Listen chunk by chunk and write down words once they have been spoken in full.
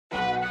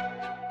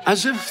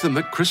As if the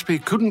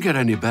McCrispy couldn't get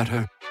any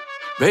better,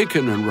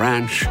 Bacon and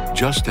Ranch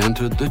just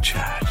entered the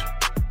chat.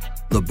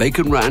 The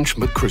Bacon Ranch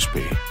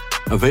McCrispy,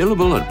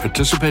 available at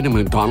participating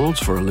McDonald's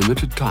for a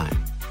limited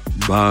time.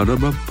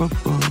 Ba-da-ba-ba-ba.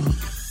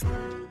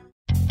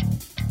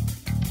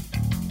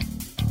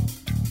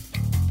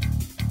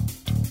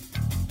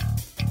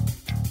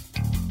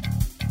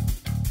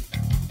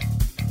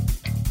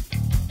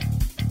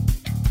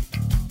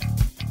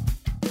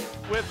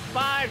 With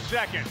 5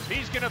 seconds,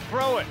 he's going to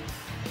throw it.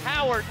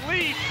 Howard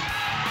leaps.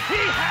 He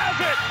has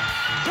it.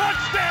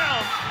 Touchdown.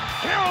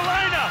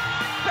 Carolina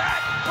back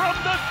from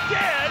the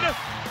dead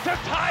to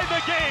tie the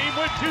game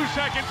with 2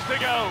 seconds to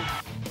go.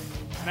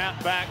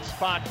 Snap back,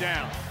 spot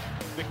down.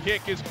 The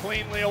kick is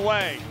cleanly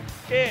away.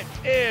 It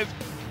is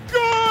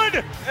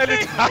good. And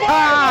it's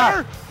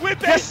Butler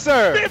with a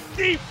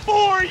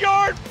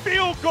 54-yard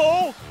field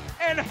goal.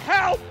 And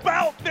how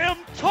about them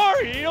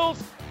Tar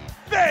Heels?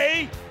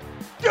 They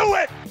do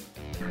it.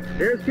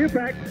 Here's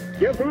Kupak.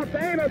 Gives off to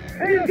Amos.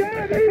 He's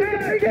got it.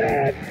 He's got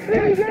it.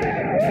 He's got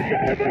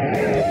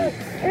it.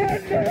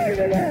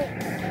 Unbelievable.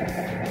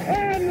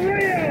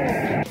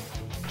 Unreal.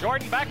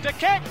 Jordan back to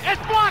kick.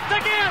 It's blocked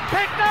again.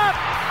 Picked up.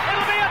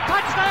 It'll be a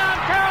touchdown,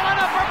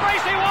 Carolina, for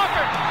Bracy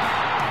Walker.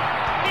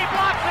 He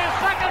blocks his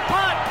second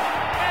punt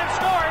and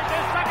scores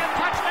his second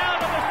touchdown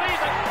of the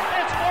season.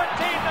 It's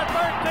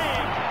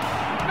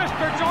 14-13.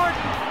 Mr. Jordan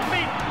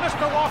beat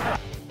Mr. Walker.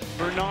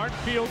 Bernard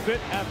fields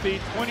it at the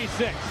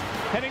 26.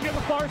 Heading to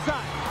the far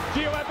side.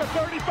 Gio at the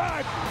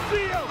 35.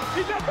 Gio,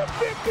 he's at the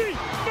 50.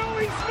 No,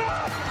 he's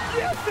not.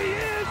 Yes, he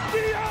is.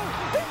 Gio,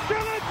 he's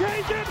going to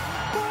take it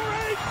for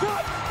a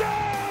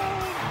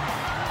touchdown.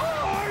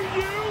 Are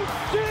you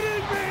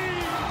kidding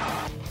me?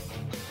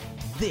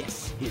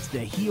 This is the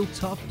Heel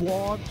Tough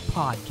Blog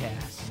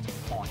Podcast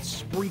on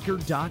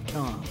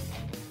Spreaker.com.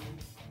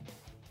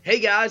 Hey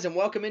guys, and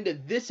welcome into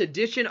this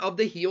edition of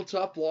the Heel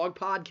Tough Blog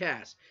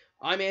Podcast.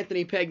 I'm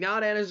Anthony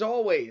Pagnotta, and as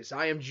always,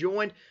 I am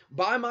joined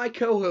by my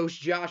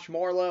co-host, Josh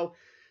Marlowe.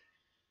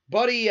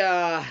 Buddy,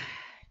 I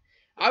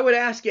would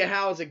ask you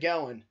how's it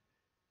going,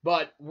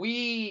 but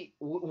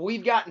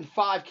we've gotten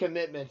 5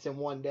 commitments in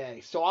one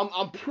day, so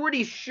I'm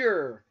pretty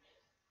sure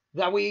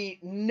that we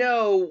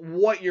know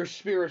what your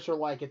spirits are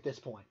like at this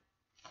point.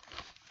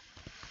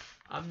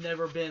 I've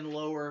never been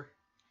lower.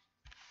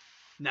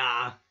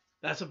 Nah,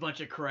 that's a bunch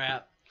of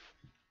crap.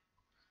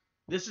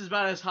 This is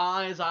about as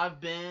high as I've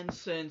been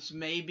since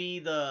maybe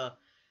the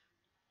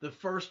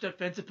first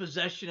defensive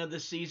possession of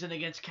the season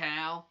against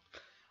Cal.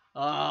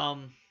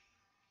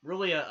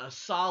 Really a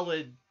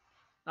solid,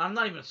 I'm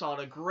not even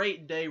solid, a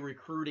great day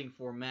recruiting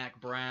for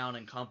Mack Brown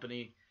and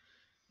company.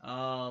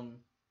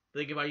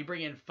 Think about you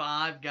bring in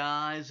 5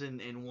 guys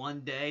in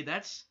one day.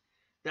 That's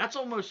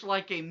almost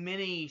like a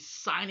mini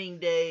signing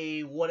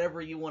day,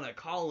 whatever you want to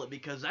call it,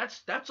 because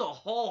that's a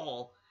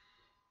haul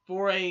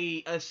for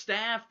a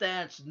staff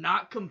that's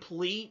not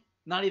complete,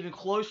 not even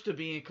close to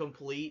being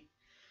complete.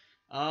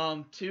 2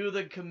 of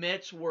the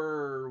commits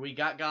were, we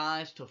got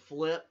guys to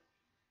flip.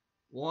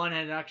 One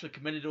had actually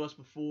committed to us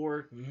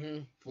before.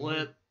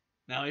 Flip.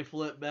 Now he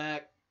flipped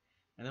back.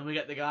 And then we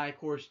got the guy, of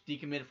course,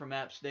 decommitted from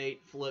App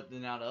State, flipped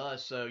and now to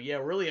us. So, yeah,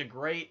 really a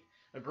great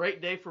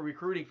day for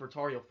recruiting for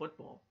Tar Heel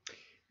football.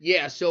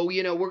 Yeah, so,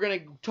 we're going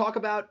to talk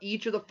about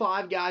each of the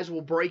 5 guys.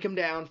 We'll break them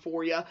down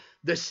for you.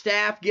 The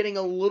staff getting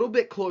a little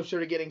bit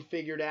closer to getting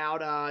figured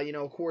out.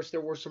 Of course,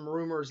 there were some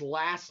rumors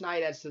last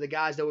night as to the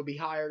guys that would be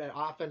hired at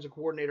offensive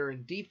coordinator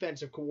and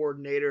defensive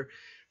coordinator.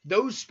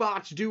 Those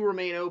spots do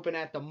remain open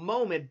at the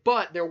moment,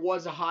 but there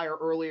was a hire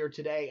earlier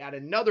today at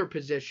another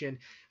position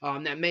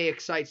that may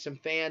excite some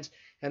fans.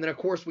 And then, of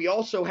course, we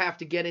also have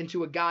to get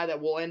into a guy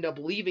that will end up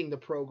leaving the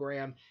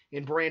program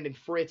in Brandon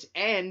Fritz,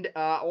 and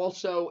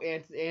also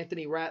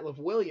Anthony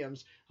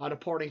Ratliff-Williams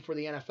departing for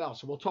the NFL.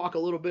 So we'll talk a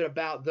little bit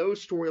about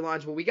those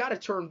storylines, but we got to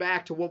turn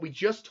back to what we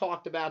just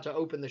talked about to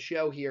open the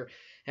show here,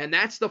 and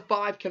that's the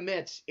 5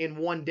 commits in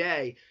one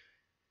day.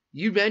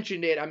 You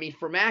mentioned it. I mean,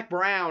 for Mack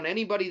Brown,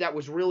 anybody that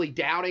was really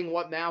doubting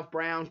what Mack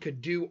Brown could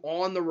do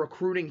on the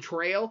recruiting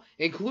trail,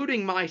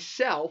 including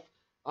myself,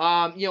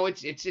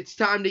 it's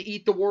time to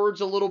eat the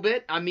words a little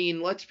bit. I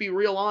mean, let's be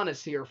real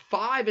honest here.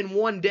 5 in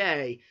one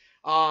day.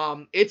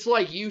 It's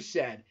like you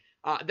said.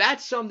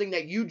 That's something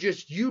that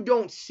you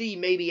don't see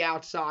maybe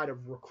outside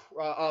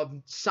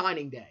of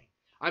signing day.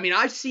 I mean,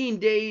 I've seen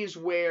days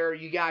where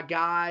you got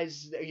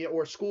guys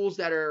or schools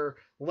that are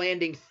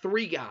landing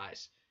 3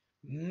 guys.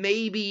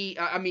 Maybe,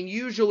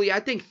 usually I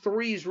think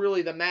 3 is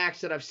really the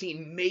max that I've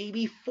seen,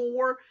 maybe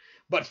 4,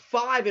 but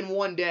 5 in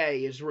one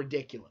day is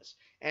ridiculous.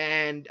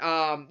 And,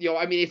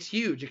 it's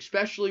huge,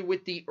 especially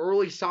with the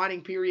early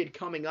signing period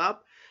coming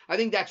up. I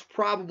think that's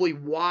probably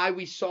why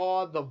we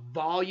saw the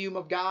volume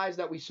of guys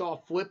that we saw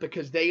flip,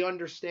 because they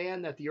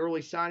understand that the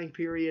early signing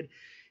period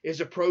is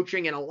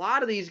approaching. And a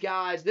lot of these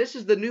guys, this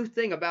is the new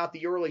thing about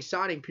the early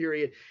signing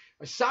period.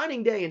 A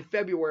signing day in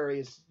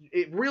February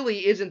it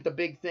really isn't the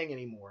big thing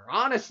anymore.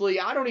 Honestly,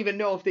 I don't even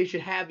know if they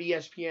should have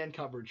ESPN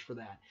coverage for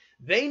that.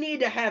 They need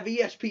to have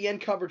ESPN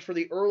coverage for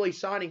the early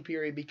signing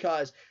period,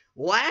 because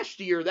Last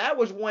year, that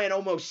was when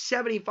almost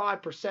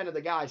 75% of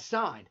the guys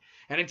signed.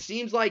 And it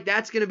seems like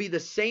that's going to be the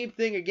same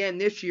thing again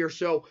this year.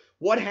 So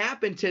what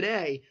happened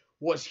today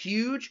was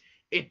huge.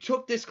 It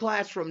took this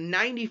class from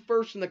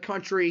 91st in the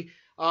country,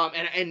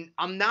 and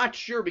I'm not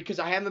sure because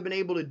I haven't been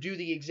able to do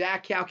the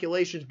exact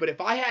calculations, but if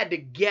I had to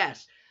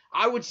guess,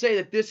 I would say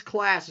that this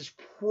class is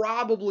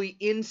probably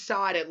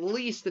inside at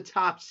least the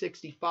top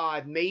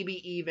 65,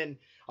 maybe even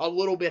a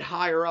little bit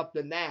higher up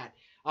than that.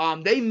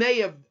 They may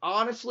have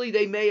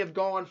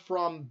gone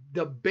from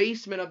the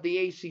basement of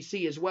the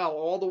ACC as well,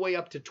 all the way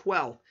up to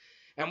 12th.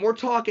 And we're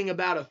talking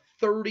about a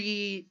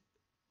 30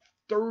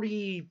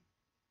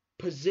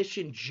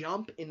 position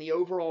jump in the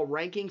overall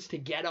rankings to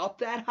get up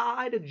that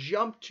high, to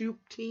jump 2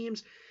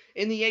 teams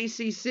in the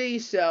ACC.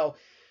 So,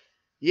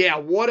 yeah,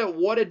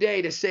 what a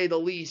day to say the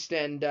least.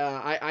 And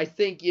I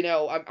think,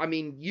 I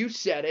mean, you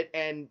said it,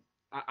 and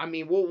I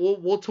mean,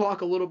 we'll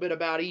talk a little bit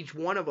about each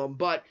one of them.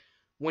 But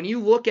when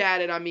you look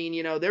at it, I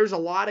mean, there's a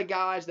lot of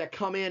guys that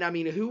come in. I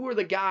mean, who are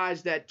the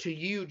guys that to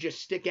you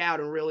just stick out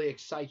and really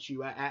excite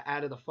you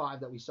out of the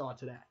 5 that we saw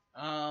today?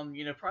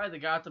 Probably the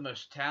guy with the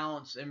most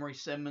talents, Emory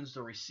Simmons,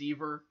 the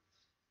receiver.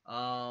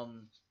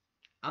 I'm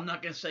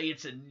not going to say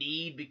it's a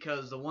need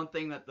because the one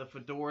thing that the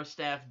Fedora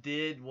staff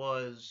did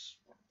was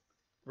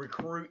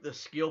recruit the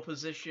skill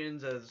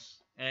positions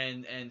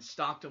and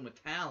stocked them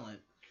with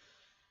talent.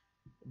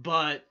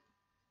 But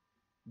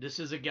this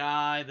is a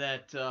guy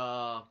that,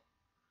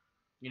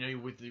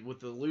 with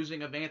the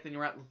losing of Anthony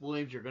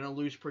Ratliff-Williams, you're going to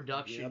lose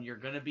production. Yep. You're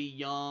going to be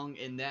young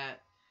in that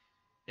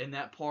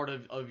part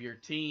of your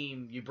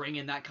team. You bring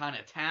in that kind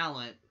of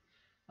talent.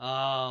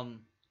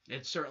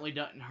 It certainly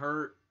doesn't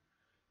hurt.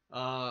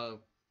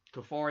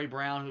 Kafari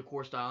Brown, who of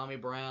course Diami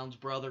Brown's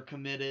brother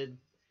committed,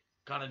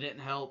 kind of didn't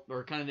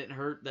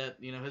hurt that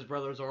his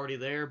brother was already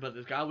there. But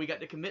this guy we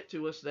got to commit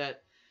to us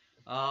that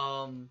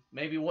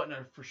maybe wasn't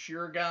a for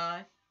sure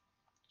guy.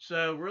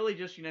 So really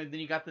just then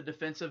you got the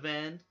defensive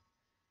end.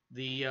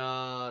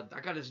 I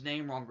got his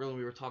name wrong. Really,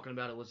 we were talking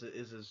about it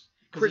is his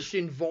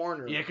Christian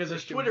Varner. Yeah, because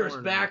his Twitter is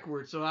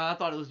backwards, so I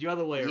thought it was the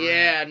other way around.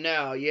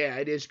 Yeah,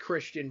 it is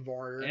Christian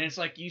Varner. And it's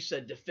like you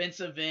said,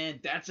 defensive end.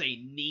 That's a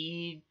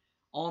need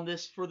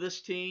for this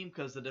team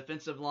because the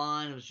defensive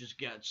line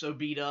got so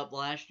beat up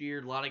last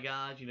year. A lot of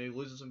guys,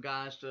 losing some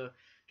guys to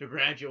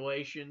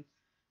graduation.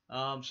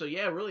 So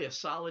yeah, really a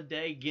solid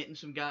day, getting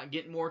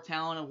more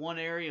talent in one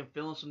area and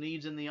filling some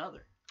needs in the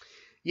other.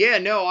 Yeah,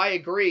 no, I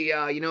agree.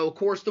 Of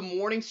course, the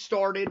morning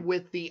started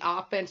with the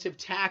offensive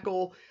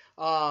tackle,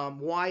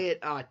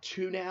 Wyatt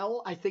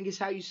Tunell, I think is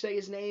how you say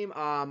his name.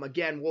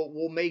 Again,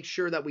 we'll make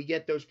sure that we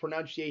get those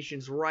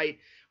pronunciations right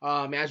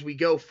as we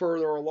go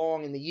further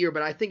along in the year.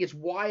 But I think it's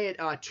Wyatt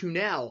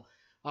Tunell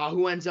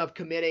who ends up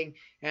committing.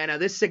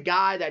 And this is a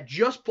guy that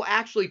just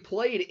actually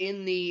played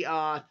in the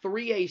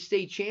 3A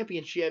state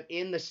championship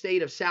in the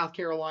state of South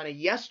Carolina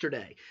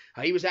yesterday.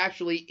 He was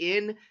actually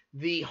in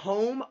the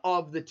home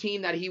of the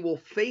team that he will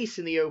face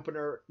in the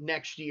opener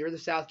next year, the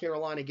South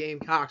Carolina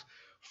Gamecocks,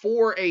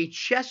 for a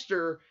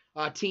Chester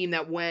team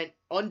that went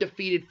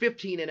undefeated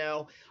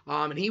 15-0.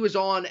 And he was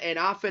on an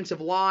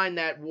offensive line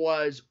that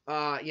was,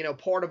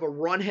 part of a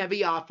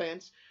run-heavy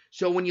offense.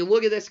 So when you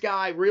look at this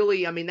guy,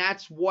 really, I mean,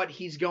 that's what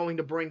he's going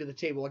to bring to the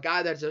table. A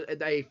guy that's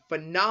a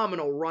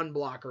phenomenal run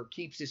blocker,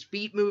 keeps his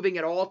feet moving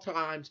at all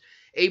times,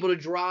 able to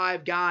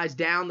drive guys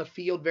down the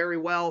field very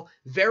well,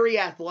 very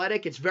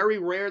athletic. It's very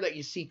rare that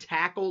you see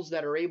tackles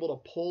that are able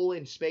to pull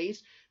in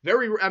space.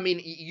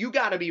 You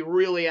got to be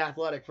really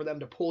athletic for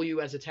them to pull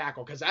you as a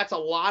tackle because that's a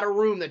lot of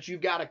room that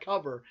you've got to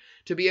cover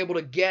to be able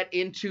to get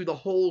into the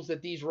holes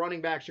that these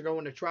running backs are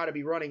going to try to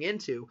be running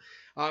into.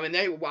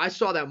 I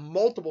saw that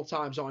multiple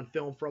times on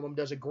film from him.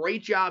 Does a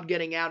great job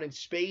getting out in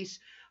space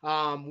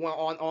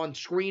on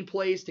screen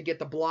plays to get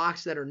the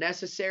blocks that are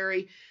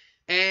necessary.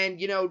 And,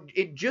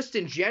 it just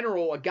in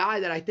general, a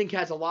guy that I think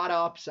has a lot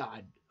of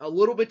upside. A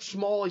little bit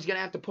small. He's going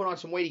to have to put on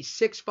some weight. He's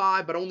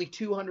 6'5", but only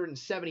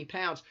 270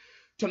 pounds.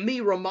 To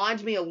me,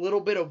 reminds me a little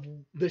bit of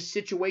the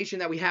situation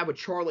that we had with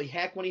Charlie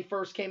Heck when he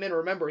first came in.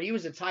 Remember, he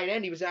was a tight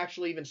end. He was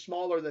actually even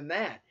smaller than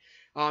that.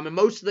 And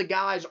most of the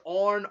guys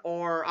on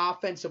our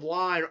offensive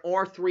line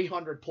are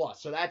 300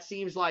 plus. So that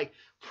seems like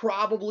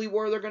probably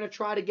where they're going to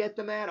try to get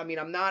them at. I mean,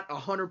 I'm not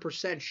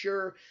 100%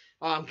 sure,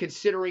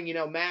 considering,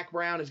 Mac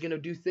Brown is going to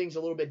do things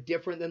a little bit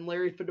different than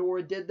Larry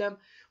Fedora did them.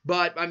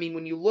 But, I mean,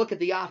 when you look at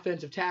the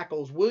offensive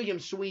tackles, William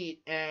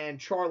Sweet and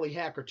Charlie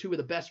Heck are two of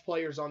the best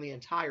players on the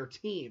entire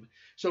team.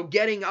 So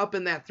getting up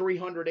in that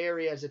 300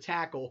 area as a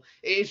tackle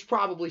is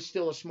probably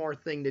still a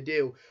smart thing to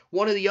do.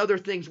 One of the other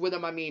things with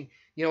him, I mean,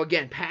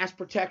 again, pass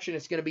protection,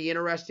 it's going to be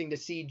interesting to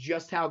see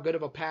just how good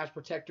of a pass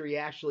protector he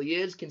actually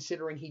is,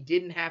 considering he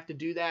didn't have to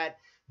do that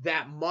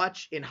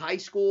much in high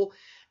school.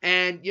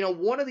 And,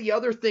 one of the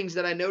other things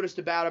that I noticed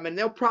about him, and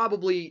they'll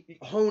probably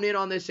hone in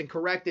on this and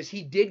correct this,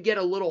 he did get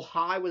a little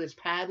high with his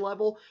pad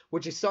level,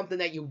 which is something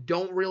that you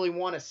don't really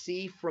want to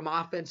see from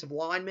offensive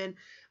linemen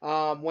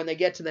when they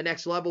get to the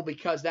next level,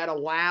 because that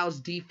allows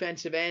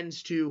defensive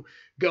ends to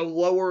go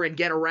lower and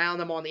get around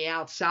them on the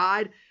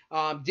outside.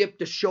 dip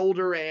the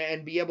shoulder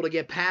and be able to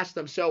get past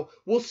them. So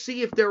we'll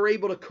see if they're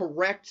able to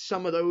correct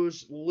some of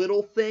those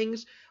little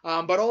things.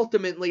 But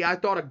ultimately, I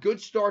thought a good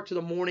start to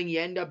the morning.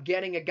 You end up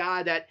getting a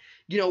guy that,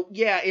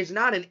 is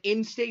not an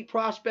in-state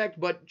prospect,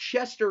 but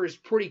Chester is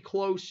pretty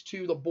close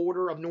to the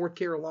border of North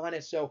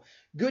Carolina. So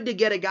good to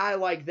get a guy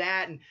like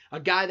that and a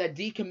guy that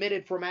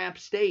decommitted from App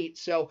State.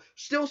 So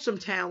still some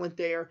talent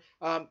there.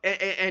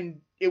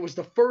 And it was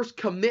the first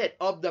commit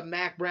of the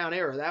Mack Brown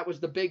era. That was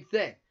the big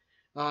thing.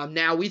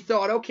 Now we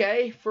thought,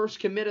 okay, first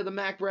commit of the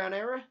Mack Brown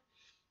era.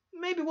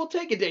 Maybe we'll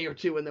take a day or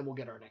two and then we'll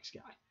get our next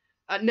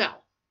guy. No.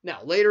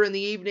 Later in the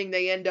evening,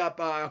 they end up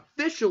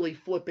officially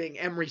flipping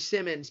Emory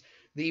Simmons,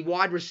 the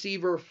wide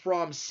receiver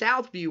from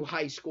Southview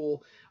High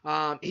School.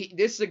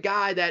 This is a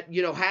guy that,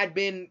 had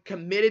been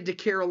committed to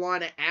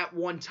Carolina at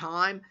one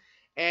time.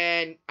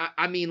 And,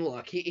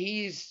 look,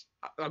 he's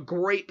a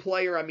great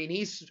player.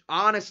 He's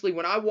honestly,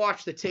 when I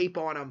watched the tape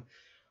on him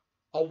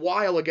a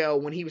while ago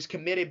when he was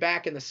committed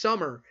back in the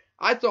summer,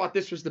 I thought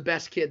this was the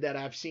best kid that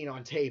I've seen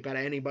on tape out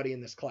of anybody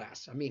in this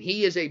class.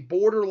 He is a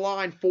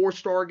borderline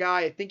 4-star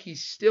guy. I think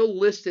he's still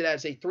listed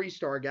as a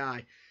 3-star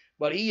guy,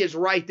 but he is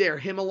right there.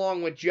 Him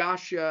along with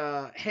Josh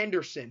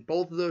Henderson,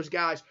 both of those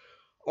guys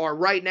are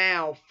right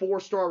now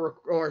 3-star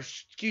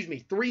recruits,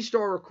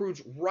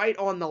 right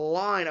on the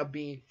line of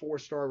being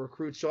 4-star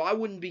recruits. So I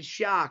wouldn't be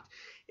shocked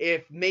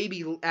if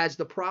maybe as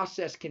the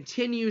process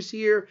continues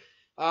here,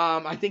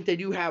 I think they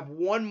do have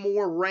one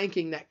more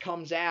ranking that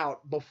comes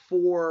out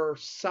before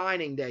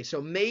signing day.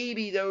 So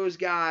maybe those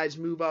guys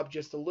move up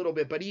just a little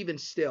bit, but even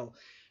still,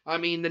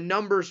 the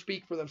numbers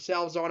speak for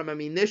themselves on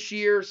him. This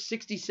year,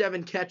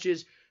 67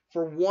 catches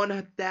for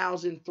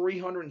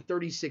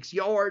 1,336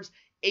 yards,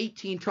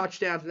 18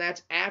 touchdowns, and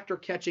that's after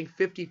catching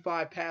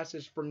 55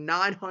 passes for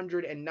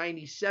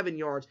 997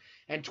 yards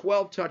and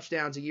 12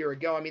 touchdowns a year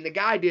ago. The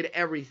guy did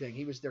everything.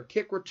 He was their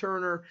kick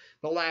returner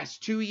the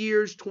last 2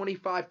 years,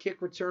 25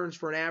 kick returns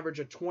for an average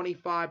of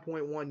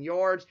 25.1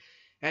 yards.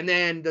 And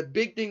then the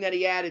big thing that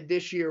he added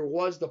this year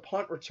was the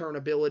punt return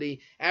ability.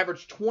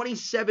 Averaged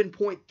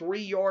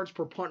 27.3 yards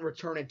per punt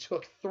return and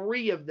took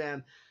 3 of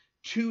them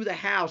to the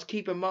house.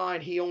 Keep in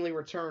mind, he only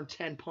returned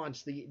 10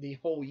 punts the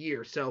whole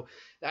year. So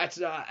that's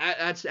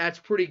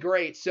pretty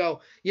great.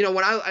 So,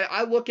 when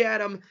I look at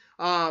him,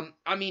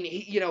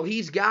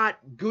 he's got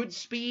good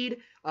speed,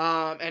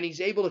 and he's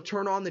able to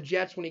turn on the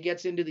jets when he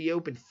gets into the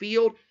open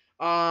field.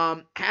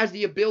 Has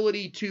the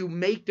ability to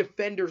make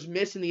defenders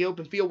miss in the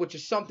open field, which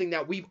is something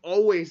that we've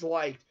always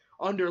liked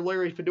under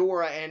Larry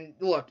Fedora. And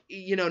look,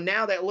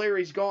 now that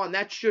Larry's gone,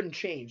 that shouldn't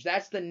change.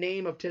 That's the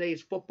name of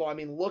today's football.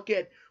 Look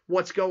at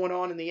what's going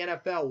on in the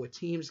NFL with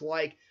teams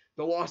like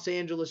the Los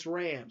Angeles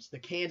Rams, the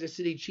Kansas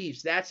City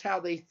Chiefs. That's how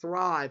they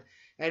thrive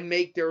and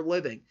make their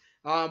living.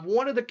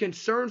 One of the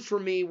concerns for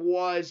me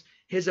was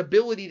his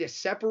ability to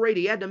separate.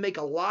 He had to make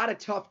a lot of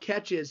tough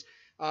catches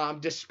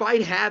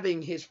despite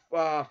having his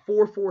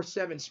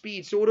 4.47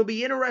 speed. So it'll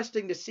be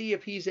interesting to see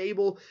if he's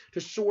able to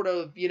sort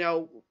of,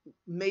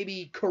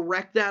 maybe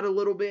correct that a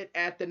little bit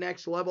at the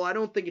next level. I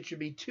don't think it should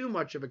be too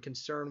much of a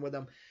concern with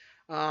him.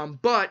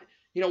 But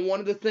one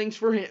of the things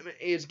for him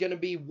is going to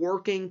be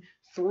working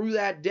through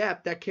that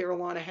depth that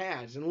Carolina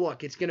has. And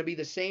look, it's going to be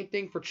the same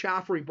thing for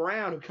Chafry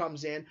Brown, who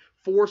comes in,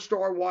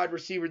 4-star wide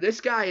receiver.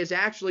 This guy is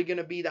actually going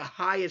to be the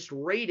highest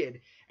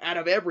rated out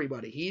of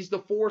everybody. He's the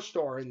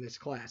 4-star in this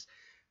class.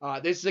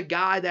 This is a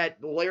guy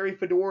that Larry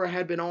Fedora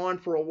had been on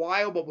for a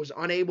while but was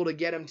unable to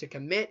get him to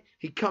commit.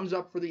 He comes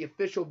up for the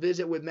official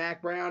visit with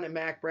Mack Brown, and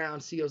Mack Brown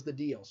seals the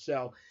deal.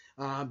 So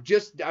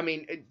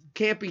it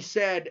can't be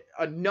said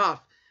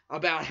enough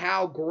about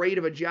how great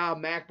of a job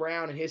Mack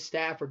Brown and his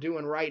staff are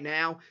doing right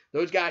now.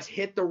 Those guys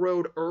hit the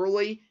road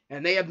early,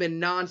 and they have been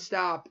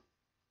nonstop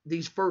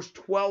these first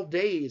 12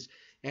 days,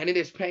 and it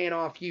is paying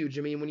off huge.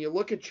 When you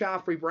look at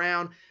Chafry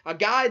Brown, a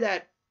guy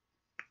that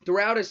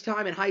throughout his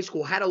time in high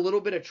school had a little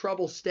bit of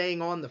trouble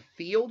staying on the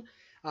field.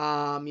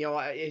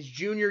 His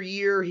junior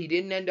year, he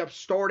didn't end up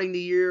starting the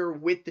year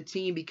with the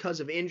team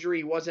because of injury.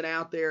 He wasn't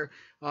out there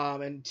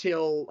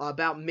until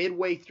about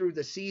midway through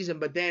the season.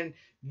 But then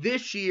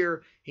this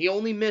year, he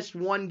only missed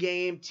one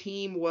game.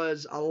 Team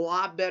was a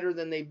lot better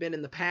than they've been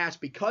in the past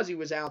because he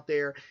was out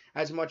there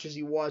as much as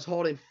he was,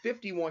 holding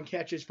 51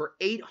 catches for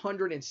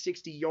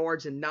 860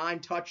 yards and 9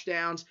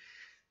 touchdowns.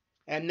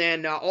 And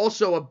then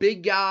also a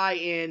big guy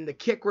in the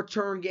kick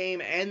return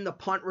game and the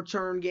punt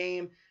return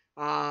game.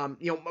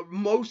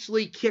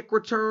 Mostly kick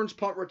returns,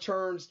 punt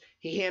returns,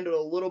 he handled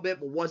a little bit,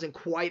 but wasn't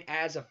quite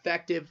as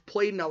effective.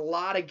 Played in a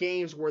lot of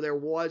games where there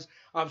was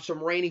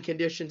some rainy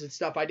conditions and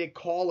stuff. I did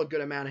call a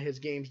good amount of his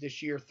games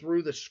this year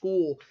through the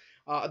school,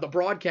 the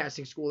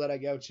broadcasting school that I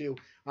go to.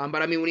 But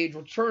when he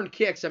returned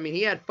kicks,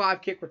 he had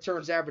 5 kick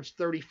returns, averaged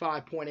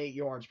 35.8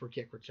 yards per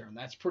kick return.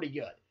 That's pretty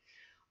good.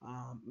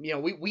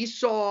 We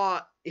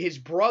saw his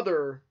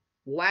brother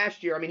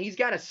last year. He's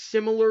got a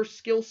similar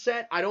skill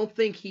set. I don't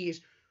think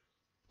he's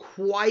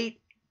quite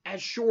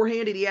as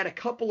sure-handed. He had a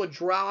couple of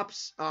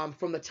drops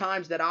from the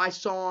times that I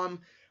saw him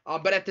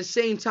But at the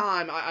same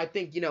time, I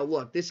think,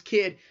 look, this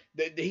kid,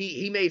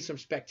 he made some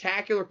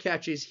spectacular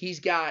catches. He's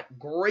got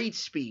great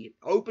speed.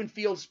 Open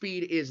field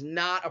speed is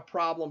not a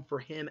problem for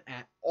him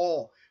at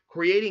all.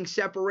 Creating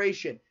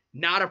separation,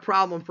 not a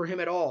problem for him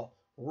at all.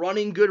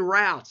 Running good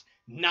routes,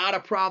 not a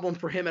problem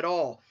for him at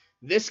all.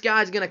 This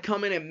guy's going to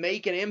come in and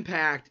make an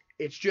impact.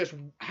 It's just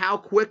how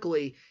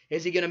quickly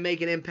is he going to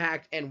make an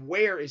impact and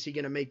where is he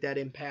going to make that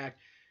impact?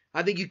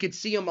 I think you could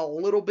see him a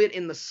little bit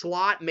in the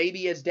slot,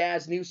 maybe as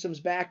Daz Newsome's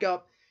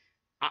backup.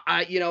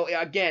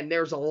 Again,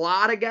 there's a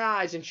lot of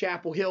guys in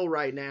Chapel Hill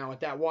right now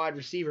at that wide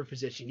receiver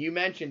position. You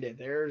mentioned it.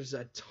 There's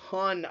a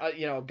ton,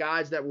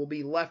 guys that will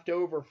be left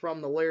over from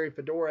the Larry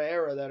Fedora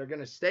era that are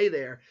going to stay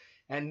there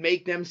and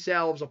make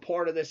themselves a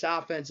part of this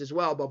offense as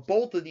well. But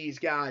both of these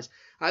guys,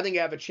 I think,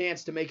 have a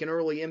chance to make an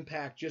early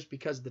impact just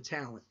because of the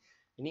talent.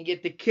 And you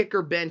get the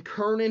kicker, Ben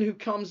Kernan, who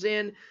comes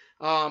in,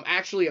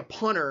 actually a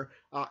punter,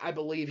 I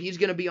believe. He's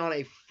going to be on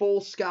a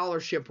full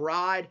scholarship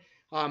ride.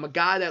 A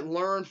guy that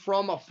learned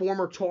from a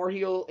former Tar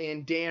Heel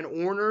in Dan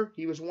Orner.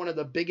 He was one of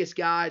the biggest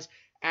guys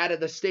out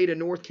of the state of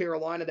North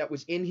Carolina that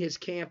was in his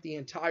camp the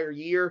entire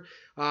year.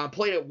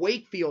 Played at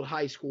Wakefield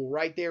High School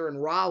right there in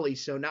Raleigh,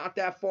 so not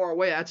that far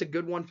away. That's a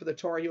good one for the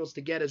Tar Heels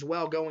to get as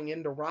well, going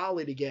into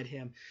Raleigh to get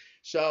him.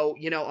 So,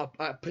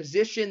 a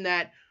position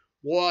that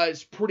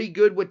was pretty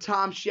good with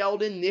Tom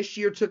Sheldon. This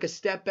year took a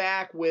step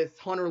back with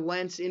Hunter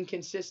Lentz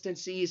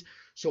inconsistencies.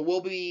 So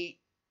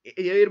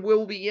it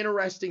will be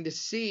interesting to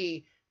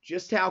see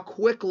just how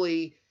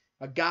quickly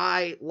a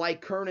guy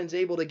like Kernan's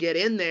able to get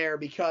in there,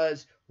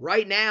 because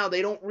right now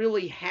they don't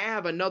really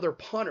have another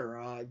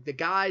punter. The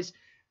guys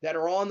that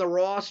are on the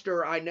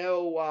roster, I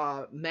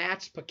know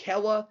Matt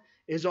Pacella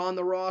is on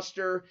the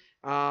roster,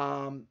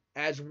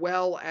 as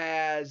well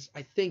as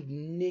I think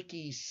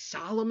Nicky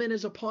Solomon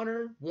is a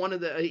punter. One of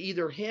the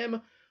either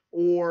him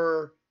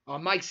or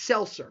Mike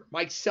Seltzer.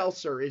 Mike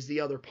Seltzer is the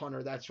other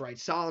punter. That's right.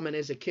 Solomon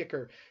is a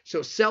kicker.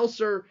 So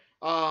Seltzer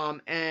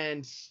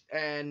and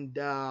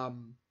now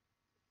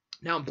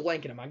I'm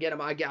blanking them. I'm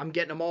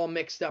getting them all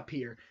mixed up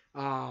here.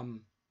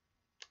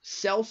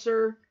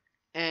 Seltzer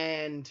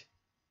and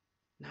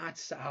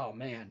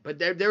but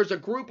there's a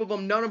group of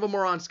them. None of them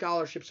are on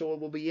scholarship, so it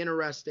will be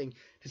interesting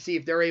to see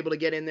if they're able to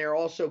get in there.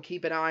 Also,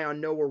 keep an eye on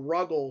Noah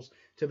Ruggles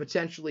to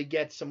potentially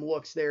get some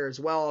looks there as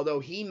well, although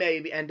he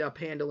may end up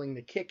handling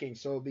the kicking,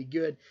 so it would be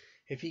good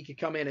if he could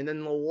come in. And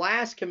then the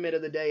last commit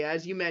of the day,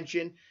 as you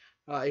mentioned,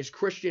 is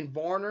Christian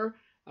Varner.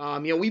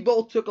 We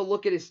both took a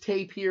look at his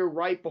tape here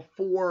right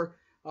before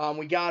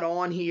we got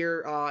on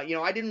here.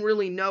 I didn't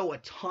really know a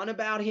ton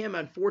about him.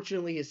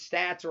 Unfortunately, his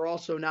stats are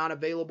also not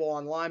available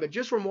online. But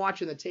just from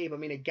watching the tape,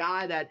 a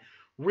guy that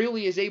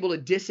really is able to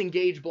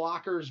disengage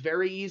blockers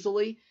very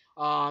easily,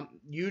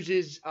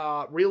 uses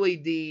really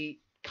the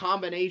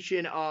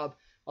combination of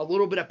a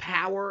little bit of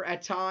power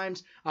at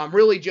times,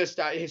 really just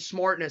his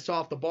smartness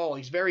off the ball.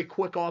 He's very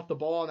quick off the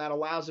ball, and that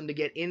allows him to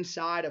get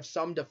inside of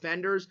some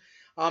defenders.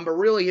 But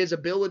really his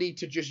ability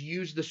to just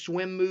use the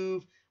swim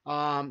move,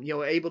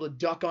 able to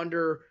duck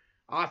under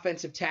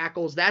offensive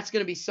tackles, that's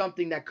going to be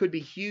something that could be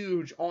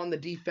huge on the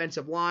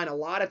defensive line. A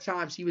lot of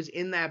times he was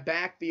in that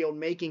backfield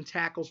making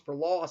tackles for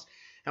loss.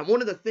 And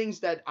one of the things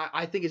that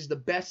I think is the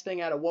best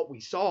thing out of what we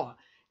saw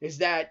is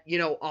that,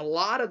 a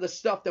lot of the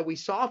stuff that we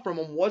saw from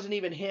him wasn't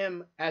even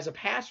him as a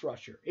pass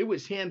rusher. It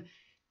was him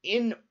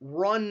in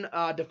run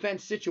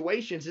defense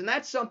situations, and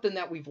that's something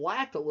that we've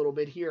lacked a little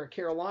bit here at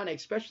Carolina,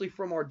 especially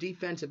from our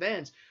defensive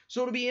ends.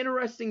 So it'll be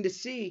interesting to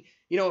see,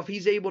 if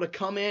he's able to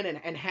come in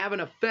and have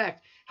an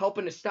effect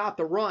helping to stop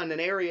the run,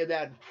 an area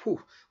that,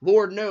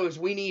 Lord knows,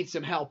 we need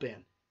some help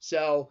in.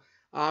 So,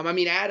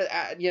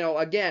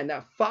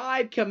 again,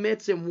 5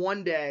 commits in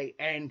one day,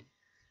 and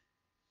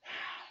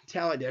I'm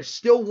telling you, there's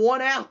still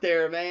one out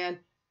there, man.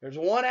 There's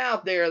one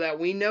out there that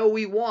we know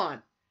we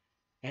want.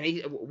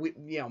 And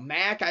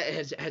Mac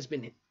has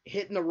been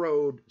hitting the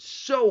road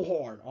so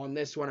hard on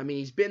this one.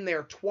 He's been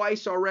there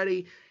twice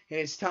already in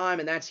his time,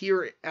 and that's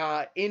here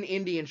in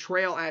Indian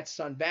Trail at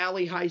Sun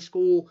Valley High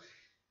School.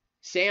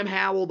 Sam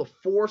Howell, the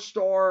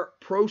 4-star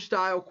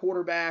pro-style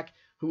quarterback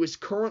who is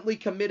currently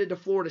committed to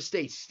Florida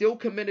State, still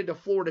committed to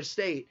Florida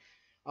State.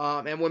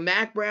 And when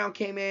Mac Brown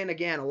came in,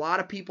 again, a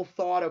lot of people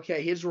thought,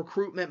 okay, his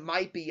recruitment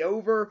might be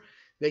over.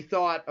 They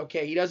thought,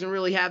 okay, he doesn't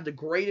really have the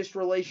greatest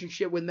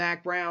relationship with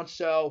Mac Brown,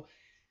 so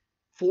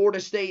Florida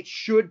State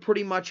should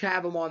pretty much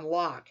have him on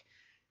lock.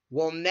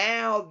 Well,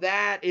 now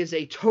that is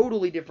a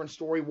totally different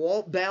story.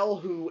 Walt Bell,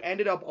 who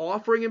ended up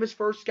offering him his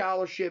first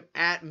scholarship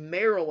at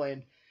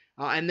Maryland,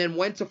 and then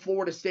went to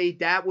Florida State.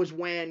 That was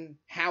when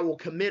Howell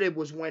committed,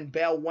 was when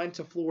Bell went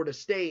to Florida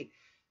State.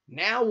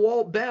 Now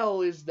Walt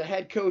Bell is the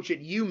head coach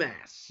at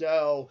UMass.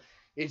 So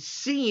it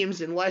seems,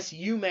 unless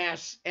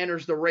UMass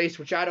enters the race,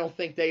 which I don't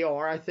think they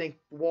are, I think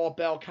Walt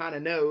Bell kind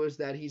of knows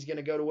that he's going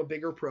to go to a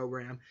bigger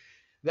program,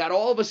 that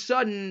all of a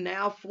sudden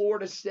now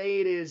Florida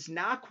State is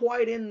not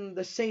quite in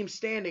the same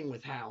standing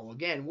with Howell.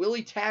 Again,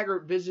 Willie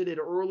Taggart visited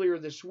earlier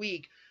this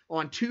week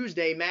on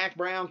Tuesday. Mac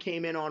Brown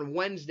came in on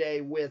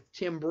Wednesday with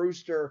Tim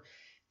Brewster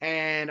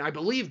And I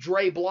believe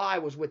Dre Bly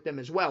was with them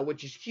as well,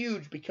 which is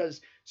huge because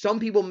some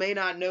people may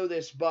not know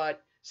this,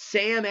 but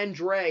Sam and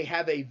Dre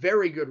have a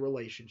very good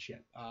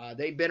relationship.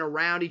 They've been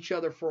around each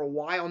other for a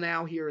while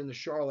now here in the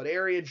Charlotte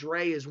area.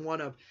 Dre is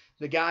one of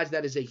the guys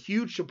that is a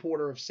huge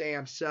supporter of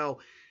Sam. So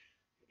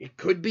it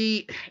could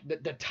be,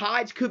 the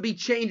tides could be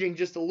changing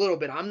just a little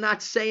bit. I'm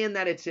not saying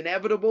that it's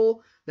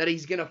inevitable that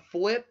he's going to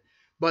flip,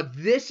 but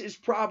this is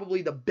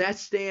probably the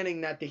best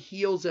standing that the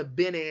Heels have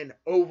been in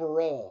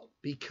overall.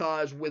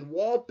 Because with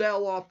Walt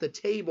Bell off the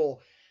table,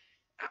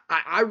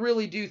 I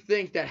really do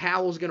think that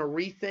Howell's going to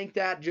rethink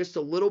that just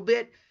a little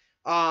bit.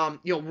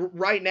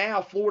 Right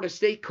now, Florida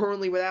State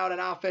currently without an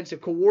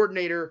offensive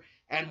coordinator,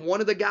 and one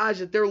of the guys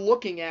that they're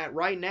looking at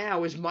right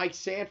now is Mike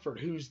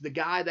Sanford, who's the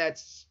guy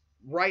that's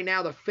right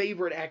now the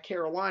favorite at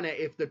Carolina.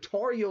 If the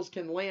Tar Heels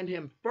can land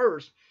him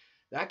first,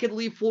 that could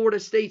leave Florida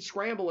State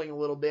scrambling a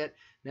little bit.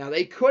 Now,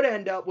 they could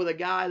end up with a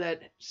guy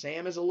that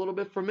Sam is a little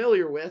bit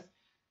familiar with.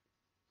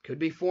 Could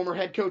be former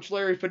head coach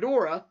Larry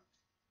Fedora,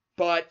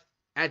 but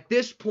at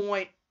this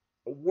point,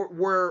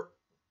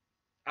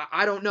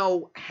 I don't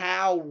know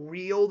how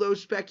real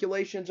those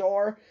speculations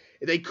are.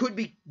 They could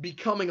be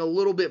becoming a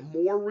little bit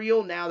more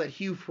real now that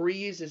Hugh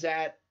Freeze is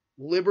at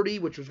Liberty,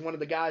 which was one of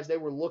the guys they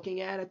were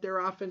looking at their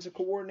offensive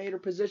coordinator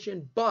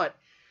position. But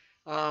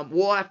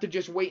we'll have to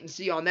just wait and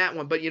see on that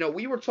one. But,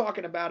 we were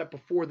talking about it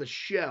before the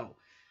show.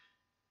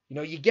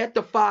 You get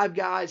the 5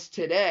 guys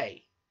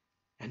today,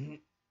 and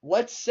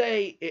let's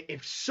say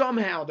if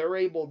somehow they're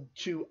able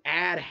to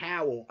add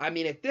Howell, I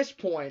mean, at this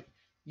point,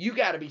 you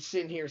got to be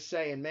sitting here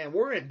saying, man,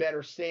 we're in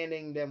better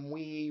standing than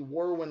we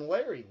were when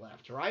Larry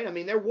left, right? I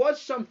mean, there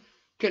was some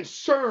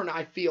concern,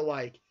 I feel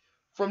like,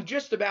 from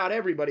just about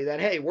everybody that,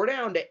 hey, we're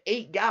down to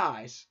 8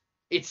 guys.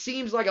 It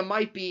seems like it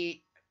might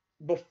be,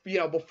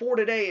 before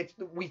today,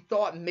 we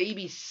thought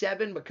maybe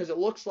 7 because it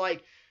looks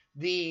like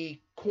the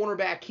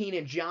cornerback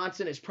Keenan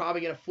Johnson is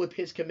probably going to flip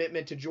his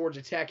commitment to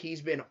Georgia Tech.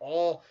 He's been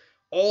all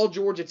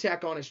Georgia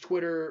Tech on his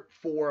Twitter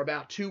for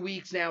about 2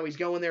 weeks now. He's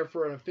going there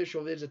for an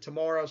official visit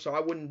tomorrow, so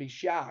I wouldn't be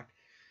shocked.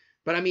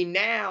 But, I mean,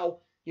 now,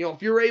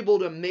 if you're able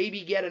to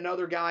maybe get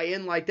another guy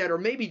in like that or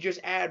maybe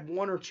just add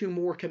 1 or 2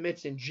 more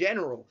commits in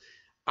general,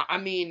 I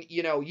mean,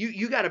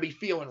 you got to be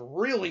feeling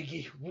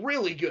really,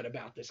 really good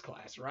about this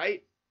class,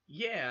 right?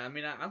 Yeah, I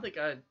mean, I think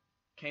I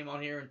came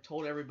on here and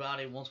told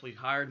everybody once we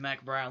hired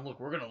Mack Brown, look,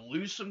 we're going to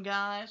lose some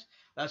guys.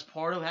 That's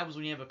part of what happens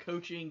when you have a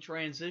coaching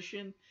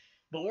transition.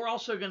 But we're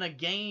also going to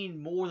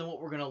gain more than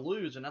what we're going to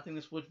lose. And I think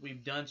that's what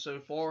we've done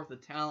so far with the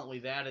talent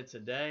we've added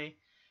today.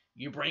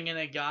 You bring in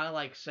a guy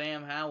like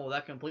Sam Howell,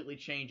 that completely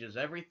changes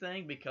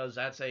everything because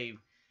that's a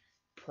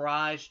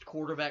prized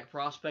quarterback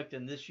prospect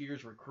in this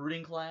year's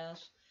recruiting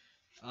class.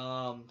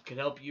 Could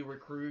help you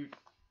recruit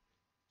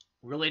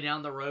really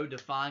down the road to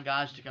find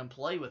guys to come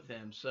play with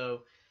him.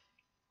 So,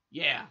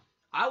 yeah,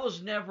 I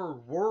was never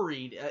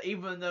worried,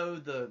 even though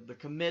the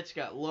commits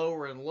got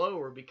lower and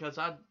lower because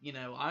I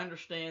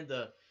understand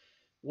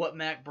what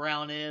Mack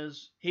Brown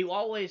is. He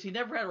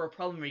never had a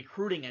problem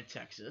recruiting at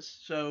Texas,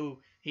 so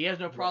he has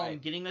no problem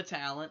getting the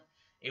talent.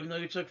 Even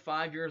though he took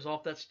 5 years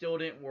off, that still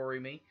didn't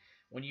worry me.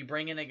 When you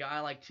bring in a guy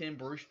like Tim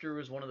Brewster,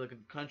 who's one of the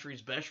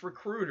country's best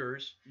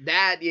recruiters,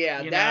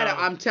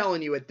 I'm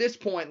telling you, at this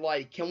point,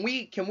 like, can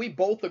we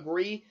both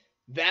agree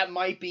that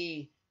might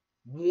be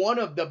one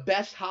of the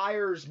best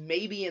hires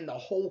maybe in the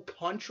whole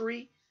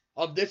country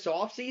of this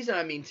offseason?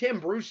 I mean,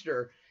 Tim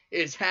Brewster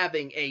is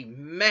having a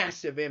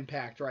massive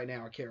impact right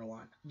now at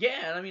Carolina.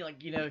 Yeah, and I mean,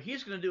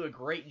 he's going to do a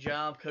great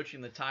job coaching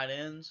the tight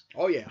ends.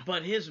 Oh, yeah.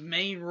 But his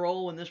main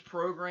role in this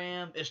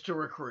program is to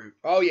recruit.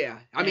 Oh, yeah.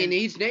 I mean,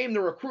 he's named the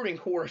recruiting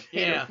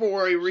coordinator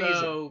for a reason.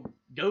 So,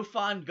 go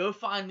find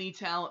me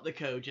talent to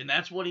coach, and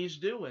that's what he's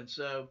doing.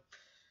 So,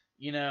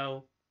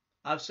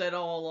 I've said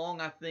all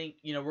along, I think,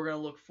 we're going to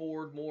look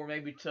forward more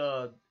maybe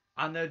to,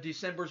 I know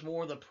December's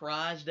more the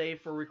prize day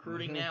for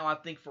recruiting now. I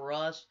think for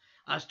us,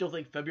 I still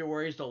think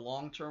February is the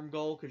long-term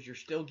goal because you're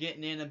still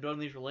getting in and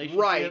building these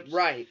relationships.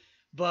 Right.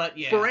 But,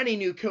 yeah. For any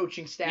new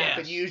coaching staff,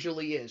 It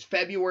usually is.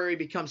 February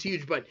becomes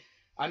huge, but,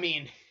 I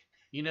mean...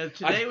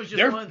 today was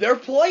just they're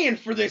playing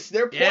for this.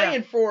 They're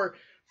playing for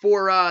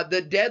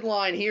the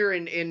deadline here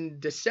in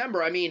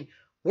December. I mean,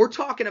 we're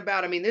talking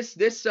about,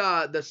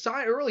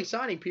 early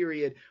signing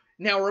period.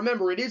 Now,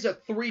 remember, it is a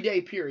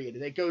 3-day period.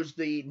 It goes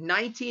the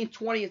 19th,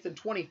 20th, and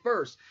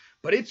 21st.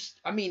 But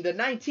the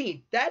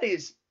 19th, that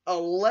is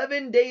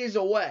 11 days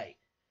away.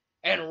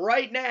 And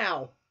right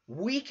now,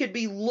 we could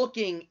be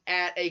looking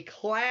at a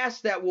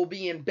class that will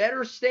be in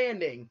better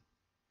standing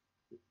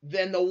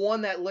than the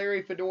one that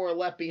Larry Fedora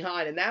left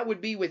behind. And that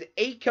would be with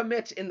 8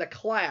 commits in the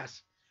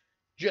class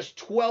just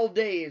 12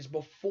 days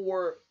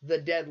before the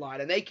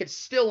deadline. And they could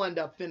still end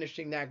up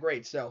finishing that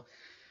great. So,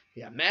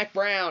 yeah, Mack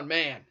Brown,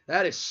 man,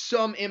 that is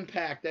some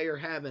impact they are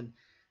having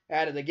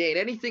out of the gate.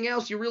 Anything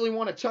else you really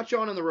want to touch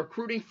on the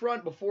recruiting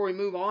front before we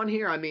move on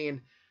here? I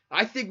mean,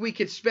 I think we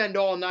could spend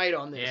all night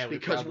on this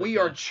because we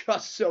are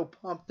just so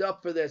pumped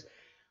up for this.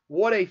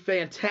 What a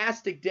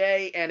fantastic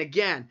day. And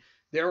again,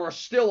 there are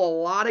still a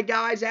lot of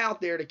guys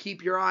out there to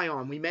keep your eye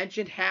on. We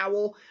mentioned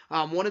Howell.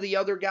 One of the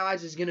other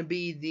guys is going to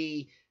be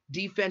the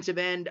defensive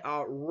end,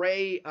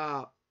 Ray.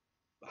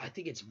 I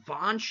think it's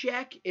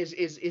Vonchek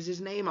is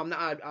his name. I'm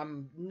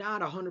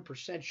not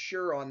 100%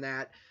 sure on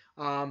that.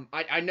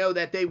 I know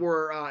that they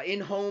were in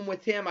home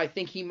with him. I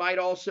think he might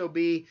also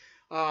be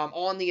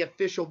on the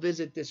official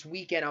visit this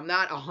weekend. I'm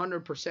not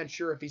 100%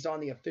 sure if he's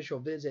on the official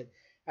visit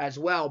as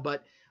well,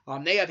 but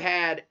they have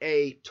had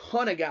a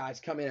ton of guys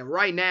come in, and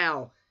right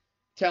now,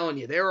 telling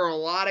you, there are a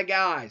lot of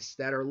guys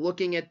that are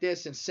looking at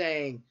this and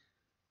saying,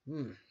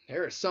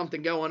 there is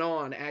something going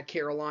on at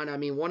Carolina. I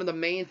mean, one of the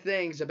main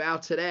things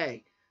about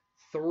today,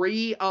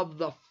 3 of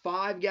the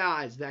 5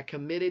 guys that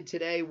committed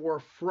today were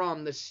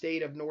from the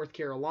state of North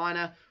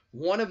Carolina.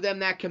 One of them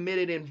that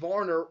committed in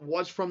Varner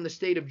was from the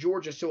state of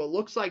Georgia. So it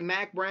looks like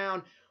Mack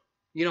Brown,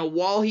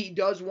 while he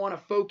does want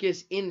to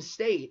focus in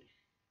state,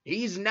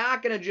 he's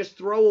not going to just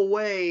throw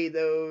away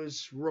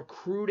those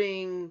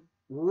recruiting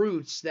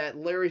roots that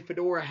Larry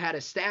Fedora had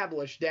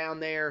established down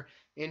there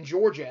in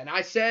Georgia. And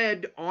I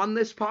said on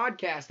this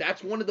podcast,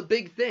 that's one of the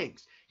big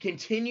things.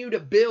 Continue to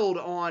build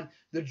on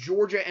the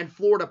Georgia and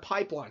Florida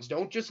pipelines.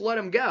 Don't just let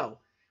them go,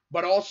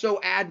 but also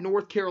add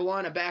North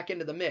Carolina back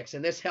into the mix.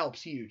 And this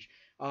helps huge.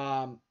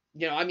 I'll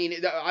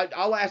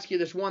ask you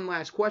this one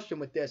last question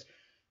with this.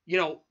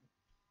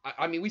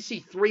 We see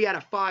 3 out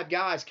of 5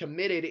 guys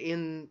committed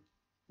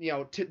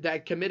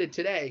that committed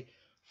today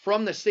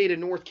from the state of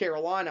North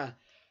Carolina.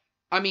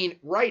 I mean,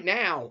 right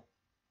now,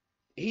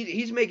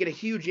 he's making a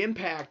huge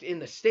impact in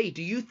the state.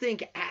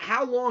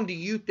 How long do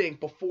you think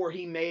before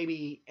he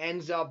maybe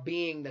ends up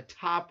being the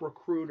top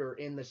recruiter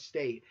in the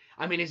state?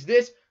 I mean,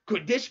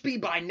 could this be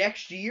by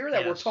next year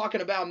that we're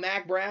talking about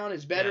Mack Brown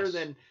is better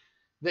than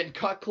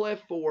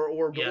Cutcliffe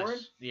or Doran?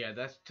 Yes.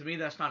 Yeah, to me,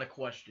 that's not a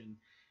question.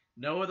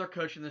 No other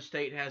coach in the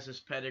state has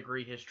his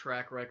pedigree, his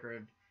track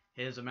record,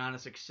 his amount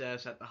of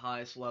success at the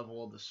highest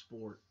level of the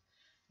sport.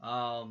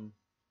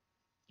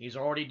 He's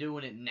already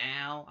doing it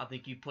now. I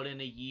think you put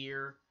in a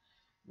year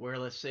where,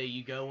 let's say,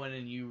 you go in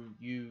and you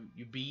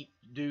beat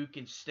Duke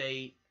and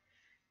State,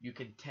 you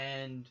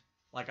contend.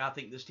 Like, I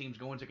think this team's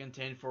going to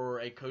contend for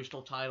a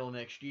coastal title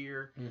next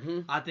year. Mm-hmm.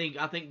 I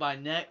think by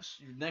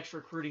next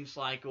recruiting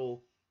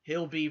cycle,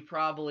 he'll be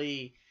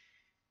probably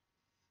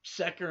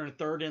second or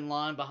third in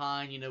line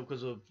behind,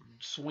 because of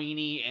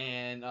Sweeney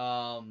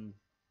and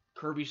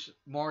Kirby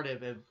Smart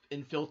have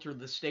infiltrated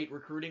the state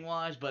recruiting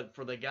wise. But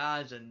for the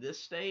guys in this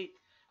state,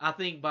 I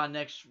think by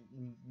next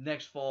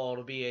fall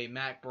it'll be a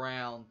Mack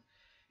Brown.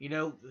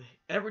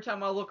 Every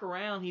time I look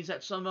around, he's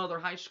at some other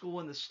high school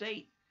in the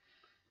state.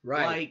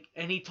 Right.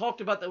 And he talked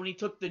about that when he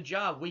took the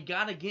job. We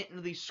got to get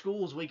into these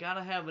schools. We got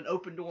to have an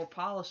open door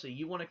policy.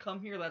 You want to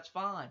come here, that's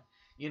fine.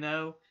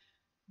 And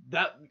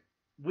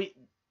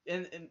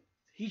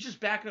he's just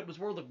backing up his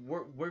word.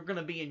 We're going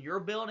to be in your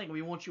building.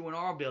 We want you in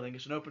our building.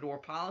 It's an open door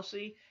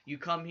policy. You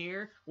come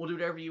here, we'll do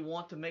whatever you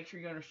want to make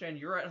sure you understand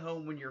you're at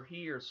home when you're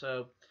here.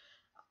 So,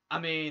 I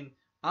mean,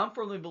 I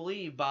firmly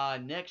believe by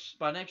next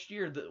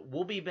year that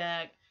we'll be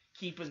back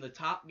keeping the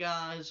top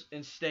guys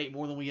in state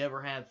more than we ever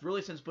have,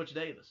 really since Butch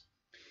Davis.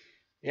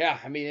 Yeah,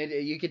 I mean,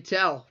 you could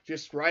tell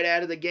just right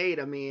out of the gate.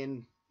 I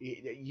mean,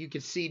 you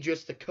could see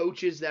just the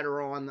coaches that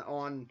are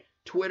on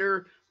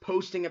Twitter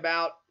posting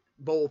about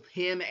both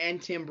him and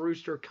Tim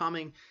Brewster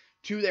coming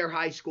to their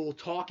high school,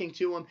 talking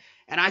to him.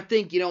 And I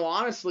think,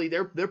 honestly,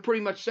 they're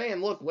pretty much saying,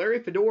 look, Larry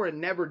Fedora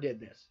never did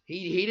this.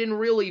 He didn't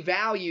really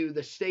value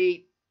the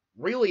state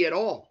really at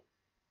all,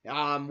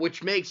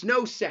 which makes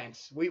no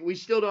sense. We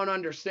still don't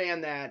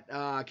understand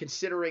that,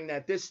 considering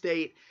that this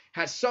state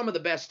has some of the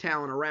best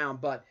talent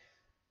around. But,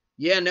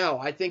 yeah, no,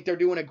 I think they're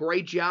doing a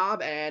great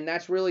job, and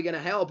that's really going to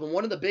help. And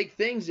one of the big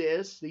things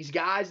is these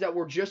guys that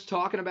we're just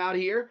talking about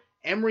here,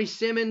 Emory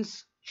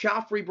Simmons,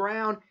 Joffrey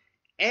Brown,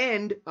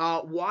 and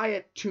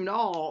Wyatt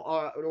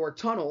Tunal, or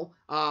Tunnel,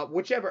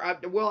 whichever.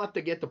 We'll have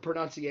to get the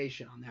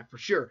pronunciation on that for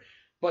sure.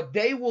 But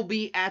they will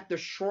be at the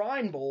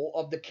Shrine Bowl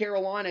of the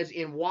Carolinas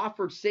in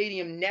Wofford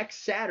Stadium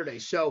next Saturday.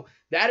 So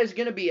that is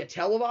going to be a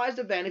televised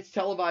event. It's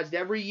televised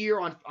every year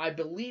on, I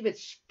believe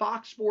it's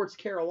Fox Sports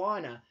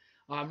Carolina.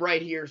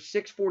 Right here,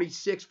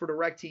 646 for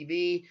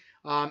DirecTV.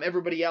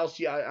 Everybody else,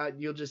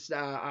 you'll just,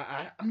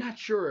 I'm not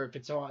sure if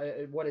it's on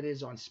what it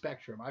is on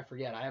Spectrum. I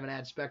forget. I haven't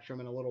had Spectrum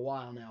in a little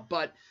while now.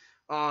 But,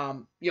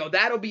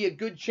 that'll be a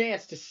good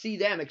chance to see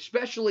them.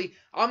 Especially,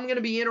 I'm going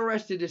to be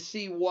interested to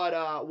see what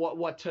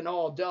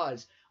Tunal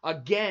does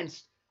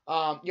against,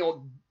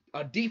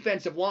 a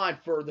defensive line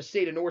for the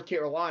state of North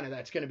Carolina.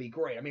 That's going to be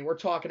great. I mean, we're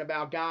talking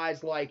about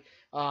guys like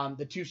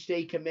the 2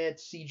 state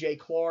commits, C.J.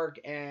 Clark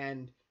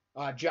and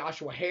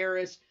Joshua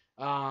Harris,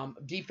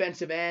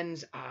 defensive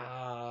ends.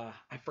 I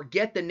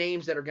forget the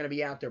names that are going to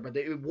be out there, but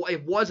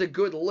it was a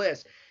good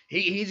list.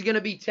 He's going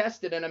to be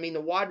tested, and I mean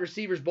the wide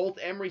receivers, both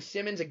Emory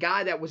Simmons, a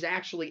guy that was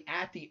actually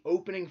at the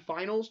opening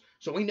finals,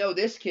 so we know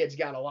this kid's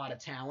got a lot of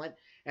talent,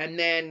 and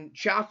then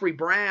Joffrey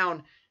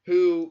Brown,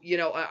 who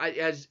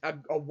as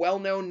a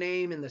well-known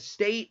name in the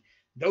state.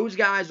 Those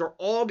guys are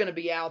all going to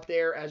be out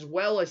there, as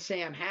well as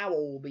Sam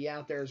Howell will be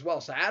out there as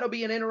well. So that'll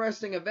be an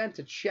interesting event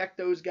to check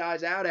those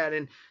guys out at.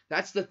 And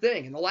that's the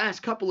thing. In the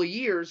last couple of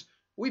years,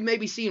 we've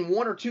maybe seen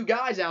one or two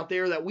guys out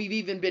there that we've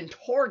even been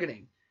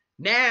targeting.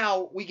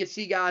 Now we can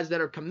see guys that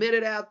are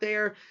committed out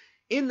there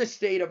in the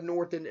state of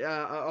North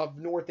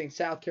and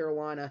South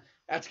Carolina.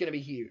 That's going to be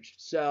huge.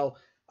 So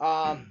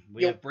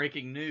we have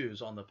breaking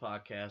news on the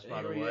podcast,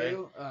 by the way.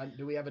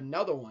 Do we have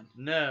another one?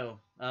 No.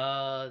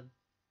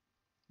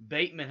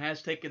 Bateman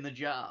has taken the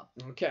job.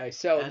 Okay,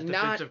 so as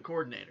defensive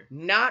coordinator.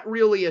 Not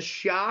really a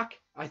shock.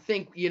 I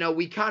think,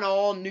 we kind of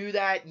all knew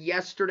that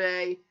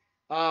yesterday.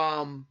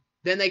 Then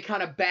they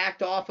kind of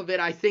backed off of it.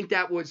 I think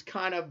that was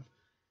kind of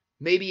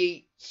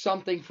maybe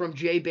something from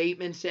Jay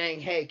Bateman saying,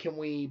 hey, can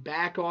we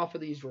back off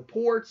of these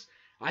reports?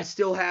 I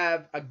still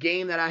have a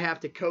game that I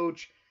have to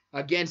coach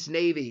against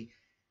Navy.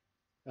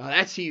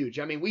 That's huge.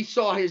 I mean, we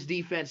saw his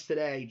defense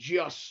today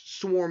just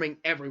swarming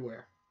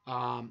everywhere.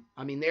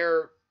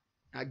 They're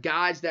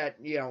guys that,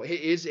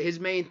 his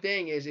main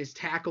thing is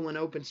tackle in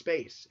open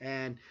space.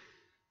 And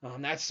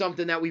that's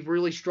something that we've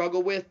really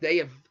struggled with.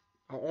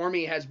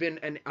 Army has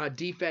been a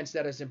defense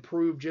that has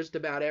improved just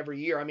about every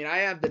year. I mean, I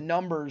have the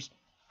numbers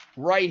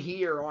right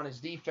here on his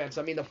defense.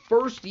 I mean, the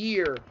first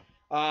year,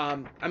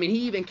 he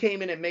even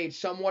came in and made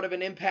somewhat of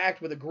an impact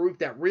with a group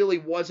that really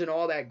wasn't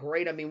all that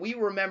great. I mean, we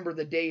remember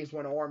the days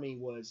when Army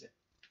was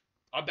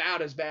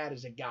about as bad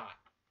as it got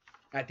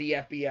at the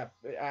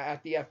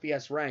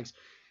FBS ranks.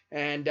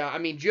 And,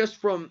 just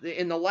from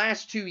in the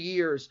last 2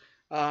 years,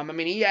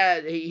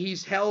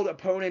 he's held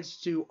opponents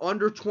to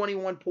under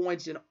 21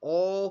 points in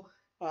all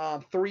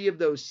 3 of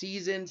those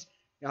seasons.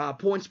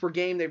 Points per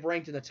game, they've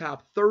ranked in the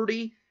top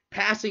 30.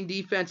 Passing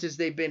defenses,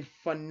 they've been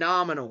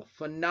phenomenal.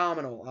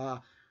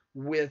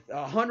 With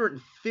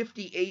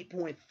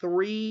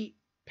 158.3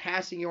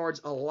 passing yards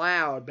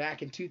allowed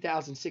back in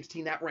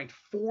 2016. That ranked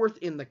 4th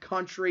in the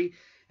country.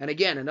 And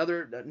again,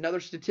 another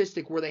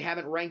statistic where they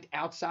haven't ranked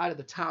outside of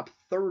the top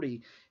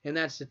 30 in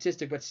that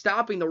statistic. But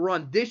stopping the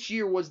run, this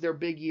year was their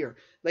big year.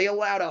 They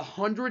allowed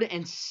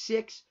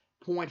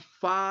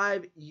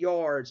 106.5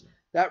 yards.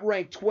 That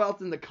ranked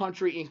 12th in the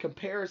country. In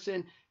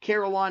comparison,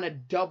 Carolina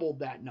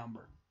doubled that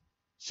number.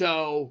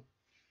 So,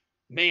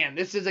 man,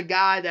 this is a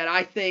guy that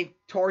I think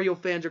Tar Heel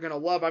fans are going to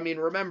love. I mean,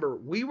 remember,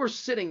 we were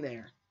sitting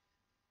there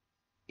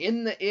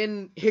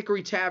in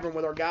Hickory Tavern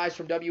with our guys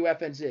from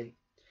WFNZ.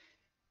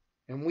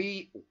 And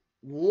we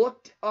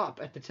looked up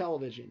at the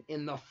television.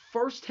 In the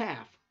first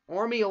half,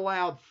 Army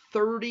allowed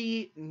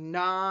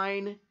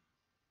 39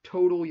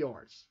 total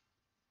yards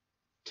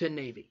to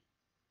Navy.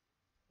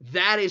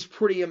 That is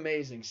pretty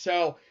amazing.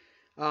 So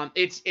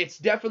it's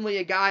definitely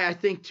a guy I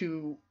think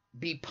to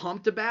be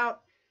pumped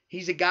about.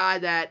 He's a guy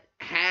that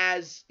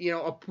has,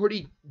 a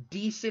pretty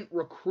decent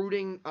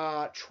recruiting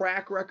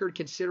track record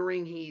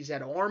considering he's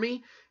at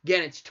Army.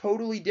 Again, it's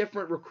totally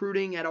different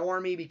recruiting at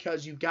Army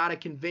because you've got to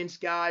convince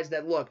guys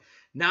that, look,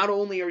 not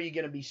only are you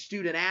going to be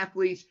student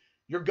athletes,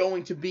 you're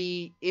going to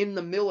be in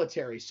the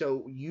military.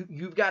 So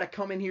you've got to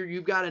come in here.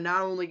 You've got to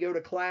not only go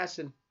to class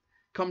and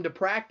come to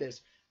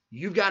practice.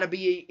 You've got to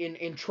be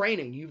in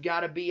training. You've got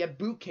to be at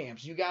boot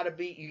camps. You got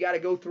to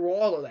go through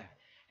all of that.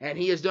 And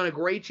he has done a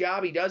great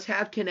job. He does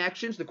have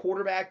connections. The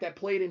quarterback that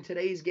played in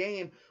today's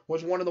game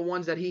was one of the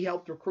ones that he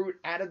helped recruit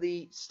out of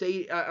the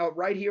state,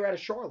 right here out of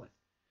Charlotte.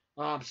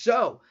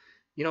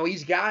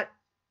 He's got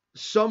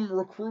some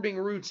recruiting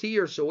roots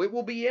here, so it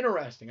will be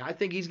interesting. I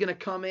think he's going to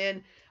come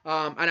in.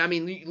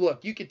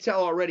 Look, you could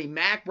tell already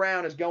Mack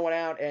Brown is going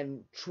out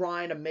and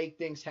trying to make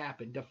things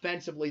happen.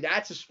 Defensively,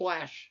 that's a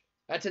splash.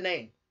 That's a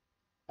name.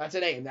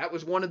 That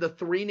was one of the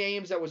 3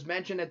 names that was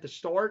mentioned at the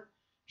start.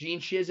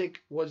 Gene Chizik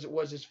was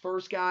his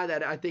first guy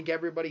that I think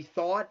everybody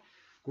thought.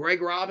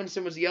 Greg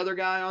Robinson was the other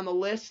guy on the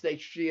list. They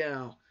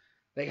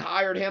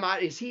hired him.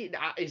 Is he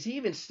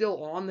even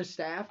still on the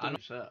staff? I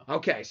think so.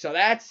 Okay, so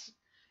that's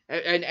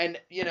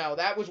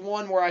that was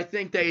one where I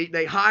think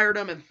they hired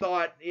him and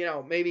thought,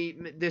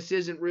 maybe this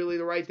isn't really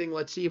the right thing.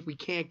 Let's see if we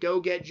can't go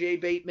get Jay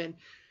Bateman.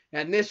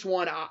 And this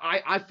one,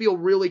 I feel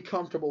really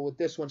comfortable with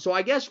this one. So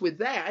I guess with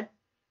that,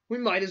 we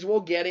might as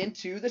well get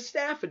into the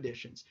staff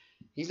additions.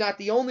 He's not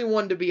the only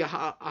one to be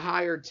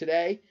hired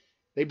today.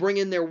 They bring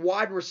in their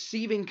wide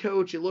receiving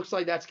coach. It looks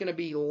like that's going to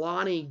be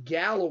Lonnie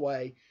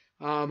Galloway,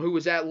 who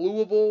was at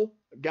Louisville,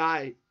 a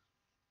guy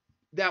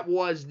that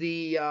was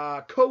the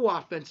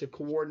co-offensive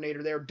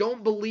coordinator there.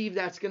 Don't believe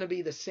that's going to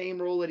be the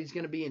same role that he's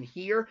going to be in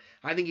here.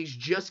 I think he's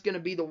just going to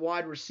be the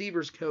wide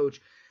receivers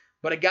coach.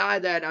 But a guy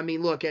that,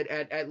 look,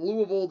 at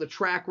Louisville, the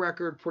track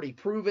record, pretty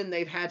proven.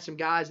 They've had some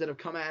guys that have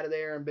come out of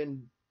there and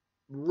been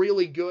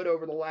really good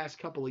over the last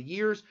couple of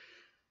years.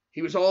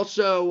 He was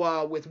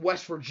also with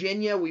West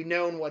Virginia. We've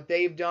known what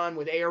they've done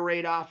with air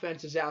raid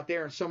offenses out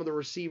there and some of the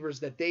receivers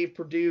that they've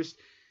produced.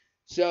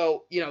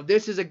 So,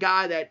 this is a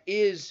guy that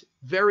is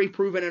very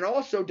proven and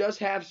also does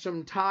have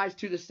some ties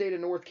to the state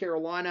of North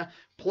Carolina,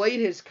 played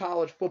his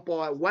college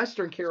football at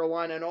Western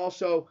Carolina, and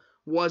also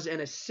was an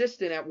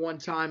assistant at one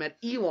time at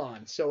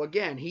Elon. So,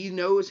 again, he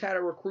knows how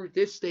to recruit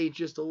this state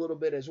just a little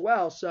bit as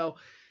well. So,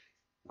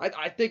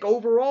 I think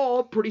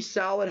overall, pretty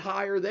solid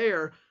hire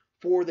there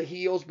for the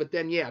Heels. But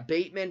then, yeah,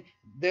 Bateman.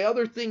 The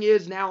other thing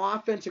is now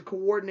offensive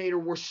coordinator,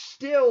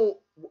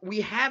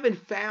 we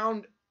haven't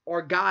found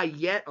our guy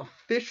yet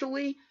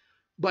officially,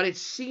 but it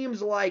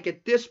seems like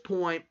at this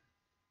point,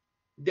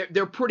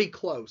 they're pretty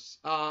close.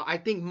 I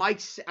think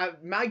Mike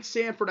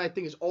Sanford, I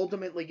think, is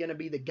ultimately going to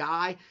be the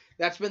guy.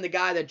 That's been the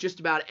guy that just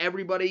about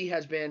everybody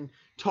has been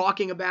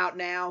talking about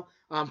now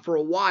for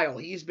a while.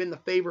 He's been the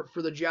favorite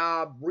for the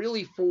job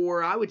really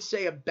for, I would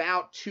say,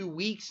 about 2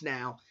 weeks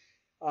now.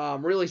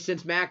 Really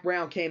since Mack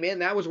Brown came in.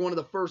 That was one of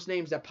the first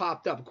names that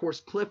popped up. Of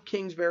course, Cliff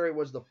Kingsbury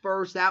was the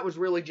first. That was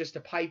really just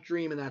a pipe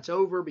dream, and that's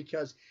over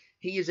because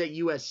he is at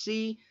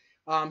USC.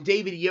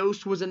 David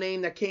Yost was a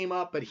name that came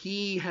up, but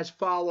he has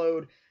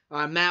followed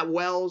Matt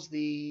Wells,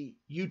 the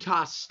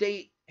Utah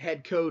State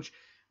head coach,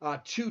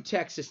 to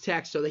Texas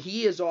Tech, so that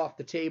he is off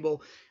the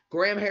table.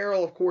 Graham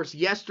Harrell, of course,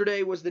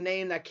 yesterday was the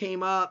name that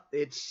came up.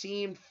 It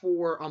seemed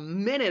for a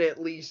minute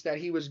at least that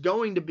he was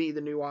going to be the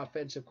new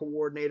offensive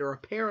coordinator.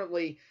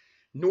 Apparently,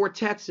 North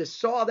Texas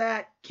saw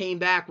that, came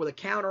back with a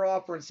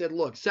counteroffer and said,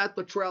 look, Seth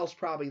Luttrell's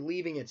probably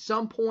leaving at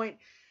some point,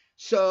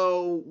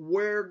 so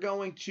we're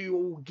going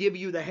to give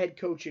you the head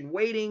coach in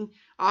waiting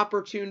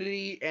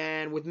opportunity.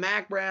 And with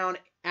Mack Brown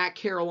at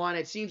Carolina,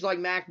 it seems like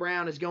Mack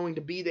Brown is going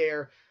to be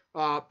there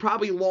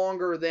probably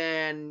longer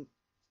than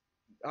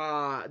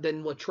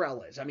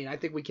Luttrell is. I mean, I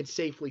think we can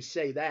safely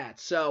say that.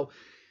 So,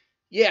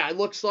 yeah, it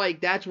looks like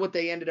that's what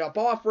they ended up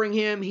offering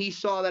him. He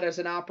saw that as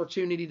an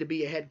opportunity to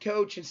be a head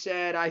coach and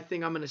said, I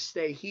think I'm going to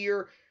stay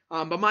here.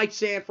 But Mike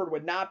Sanford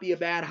would not be a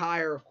bad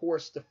hire. Of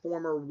course, the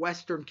former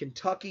Western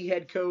Kentucky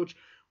head coach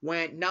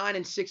went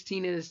 9-16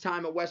 in his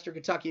time at Western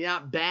Kentucky.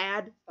 Not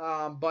bad,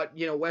 but,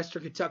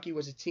 Western Kentucky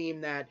was a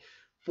team that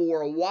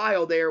for a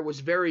while there was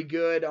very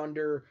good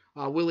under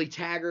Willie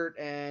Taggart,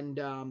 and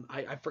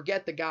I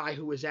forget the guy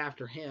who was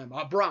after him.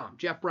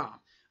 Jeff Brom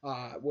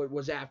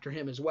was after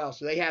him as well.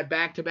 So they had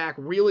back-to-back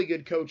really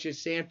good coaches.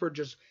 Sanford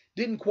just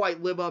didn't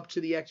quite live up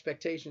to the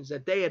expectations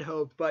that they had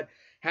hoped, but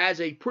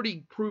has a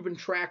pretty proven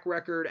track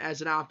record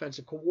as an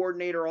offensive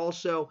coordinator,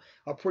 also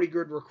a pretty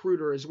good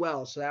recruiter as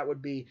well. So that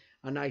would be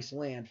a nice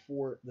land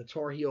for the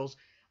Tar Heels.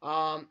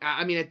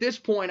 I mean, at this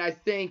point, I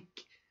think,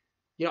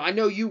 I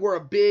know you were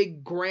a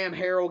big Graham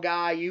Harrell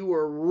guy. You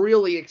were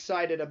really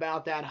excited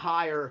about that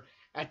hire.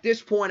 At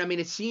this point, I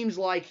mean, it seems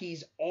like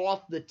he's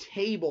off the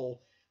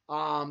table.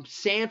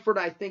 Sanford,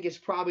 I think, is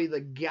probably the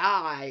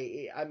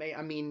guy.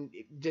 I mean,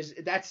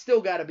 that's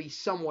still got to be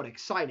somewhat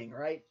exciting,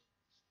 right?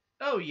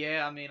 Oh,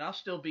 yeah. I mean, I'll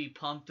still be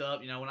pumped up.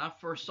 When I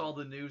first saw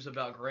the news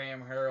about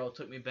Graham Harrell, it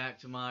took me back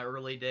to my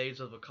early days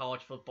of a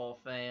college football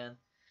fan.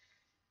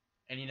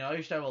 And, I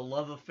used to have a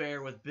love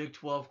affair with Big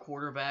 12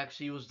 quarterbacks.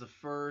 He was the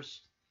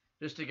first.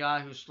 Just a guy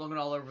who slung it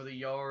all over the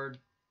yard.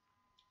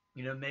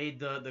 Made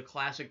the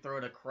classic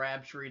throw to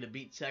Crabtree to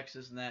beat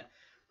Texas in that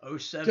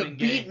 07 game.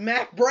 To beat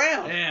Mack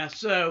Brown. Yeah,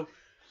 so,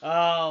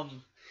 at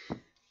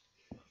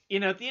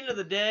the end of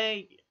the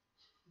day,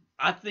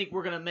 I think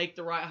we're going to make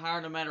the right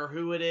hire no matter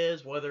who it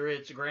is, whether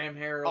it's Graham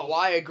Harrell. Oh,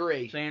 I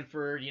agree.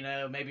 Sanford,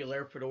 maybe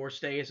Larry Fedor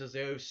stays as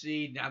the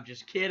OC. I'm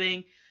just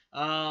kidding.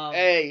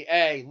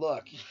 Hey,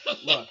 look.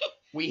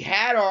 We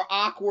had our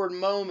awkward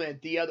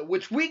moment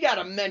which we got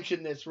to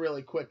mention this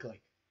really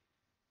quickly.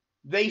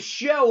 They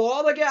show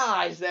all the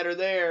guys that are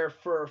there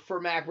for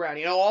Mack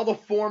Brown. All the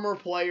former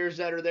players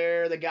that are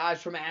there, the guys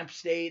from App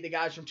State, the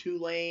guys from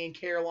Tulane,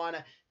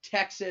 Carolina,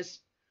 Texas.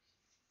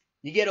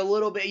 You get a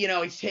little bit,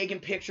 he's taking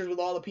pictures with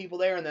all the people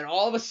there, and then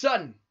all of a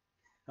sudden,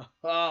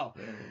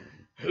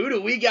 who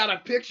do we got a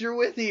picture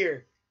with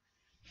here?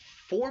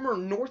 Former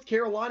North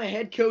Carolina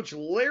head coach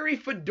Larry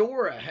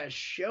Fedora has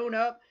shown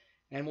up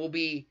and will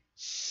be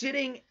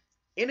sitting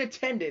in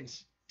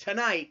attendance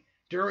tonight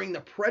during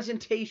the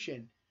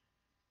presentation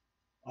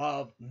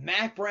of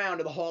Mack Brown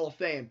to the Hall of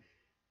Fame.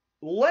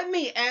 Let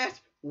me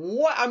ask,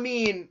 what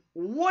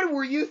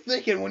were you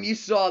thinking when you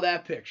saw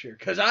that picture?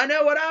 Because I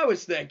know what I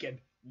was thinking.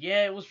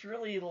 Yeah, it was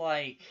really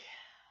like...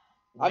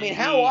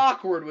 how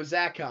awkward was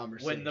that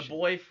conversation? When the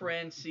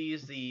boyfriend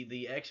sees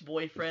the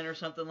ex-boyfriend or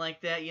something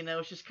like that,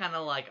 it's just kind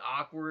of like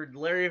awkward.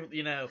 Larry,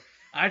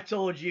 I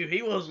told you,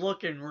 he was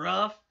looking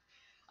rough.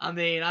 I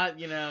mean,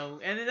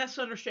 and that's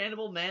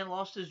understandable. Man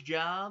lost his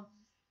job.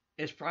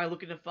 Is probably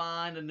looking to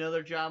find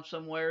another job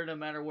somewhere, no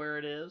matter where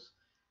it is.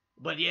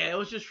 But yeah, it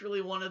was just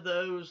really one of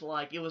those,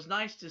 like, it was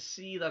nice to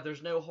see that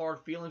there's no hard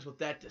feelings with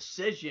that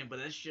decision, but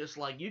it's just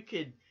like you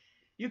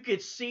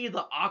could see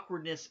the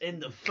awkwardness in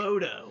the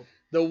photo.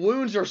 The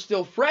wounds are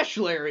still fresh,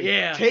 Larry.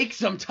 Yeah. Take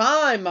some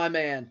time, my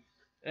man.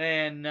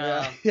 And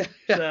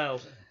so.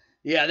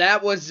 Yeah,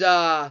 that was,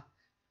 I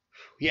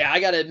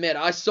got to admit,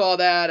 I saw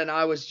that and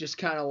I was just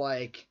kind of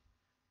like,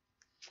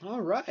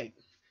 all right.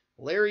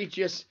 Larry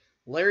just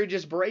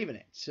braving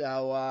it.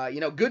 So,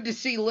 good to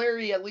see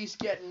Larry at least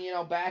getting,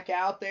 back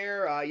out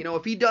there.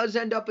 If he does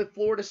end up at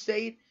Florida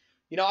State,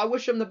 I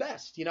wish him the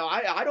best.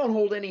 I don't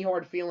hold any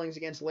hard feelings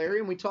against Larry,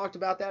 and we talked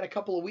about that a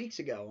couple of weeks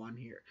ago on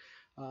here.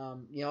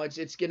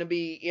 It's going to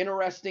be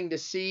interesting to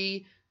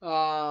see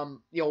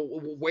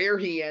where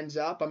he ends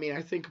up. I mean,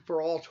 I think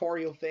for all Tar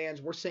Heel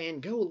fans, we're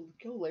saying go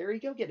Larry,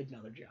 go get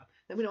another job.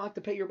 Then we don't have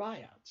to pay your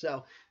buyout.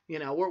 So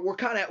we're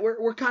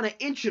kind of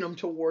inching them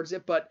towards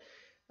it, but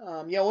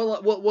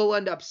we'll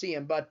end up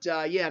seeing. But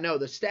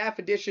the staff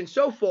addition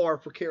so far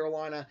for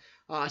Carolina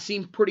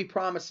seems pretty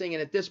promising,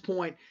 and at this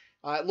point,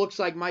 it looks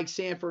like Mike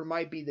Sanford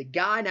might be the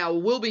guy. Now,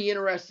 it will be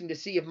interesting to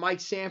see if Mike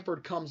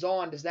Sanford comes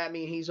on. Does that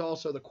mean he's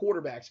also the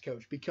quarterback's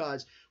coach?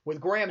 Because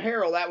with Graham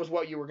Harrell, that was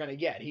what you were going to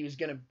get. He was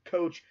going to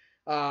coach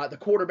the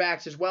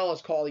quarterbacks as well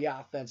as call the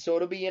offense. So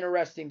it'll be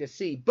interesting to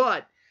see.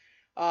 But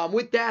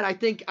with that, I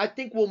think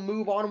we'll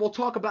move on. We'll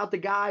talk about the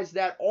guys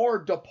that are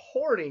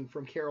departing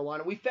from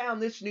Carolina. We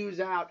found this news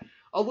out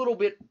a little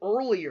bit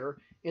earlier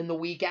in the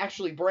week.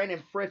 Actually,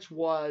 Brandon Fritz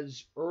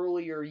was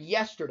earlier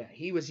yesterday.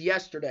 He was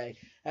yesterday.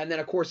 And then,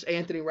 of course,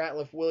 Anthony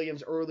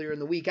Ratliff-Williams earlier in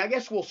the week. I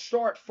guess we'll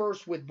start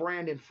first with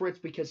Brandon Fritz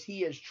because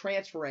he is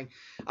transferring.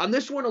 On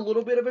this one, a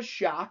little bit of a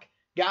shock.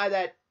 Guy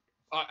that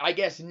I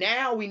guess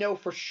now we know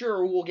for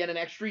sure will get an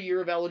extra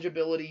year of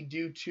eligibility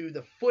due to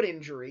the foot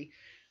injury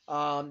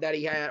that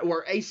he had,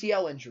 or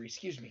ACL injury,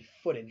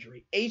 foot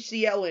injury.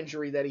 ACL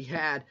injury that he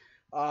had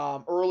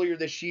earlier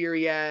this year.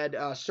 He had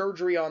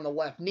surgery on the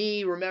left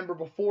knee. Remember,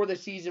 before the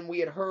season, we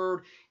had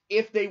heard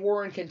if they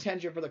were in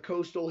contention for the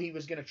Coastal, he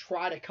was going to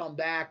try to come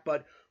back.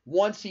 But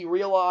once he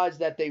realized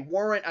that they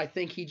weren't, I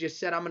think he just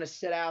said, I'm going to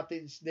sit out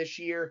this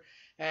year,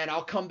 and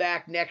I'll come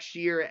back next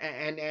year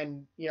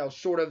and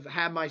sort of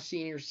have my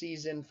senior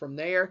season from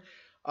there.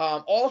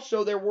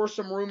 Also, there were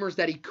some rumors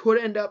that he could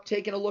end up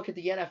taking a look at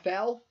the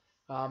NFL.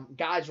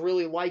 Guys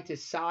really liked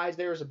his size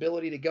there, his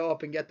ability to go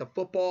up and get the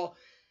football.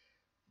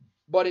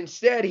 But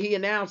instead, he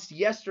announced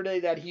yesterday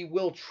that he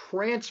will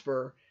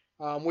transfer,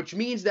 which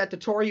means that the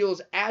Tar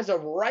Heels, as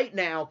of right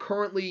now,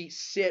 currently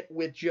sit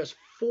with just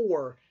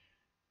 4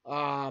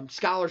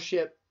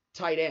 scholarship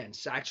tight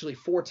ends. Actually,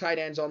 4 tight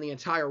ends on the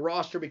entire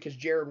roster because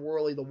Jared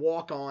Worley, the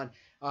walk-on,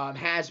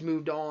 has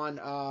moved on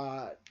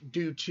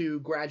due to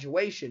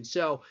graduation.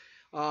 So,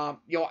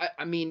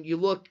 you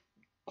look,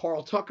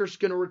 Carl Tucker's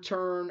going to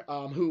return,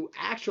 who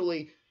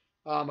actually,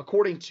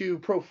 according to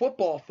Pro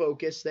Football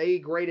Focus, they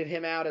graded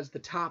him out as the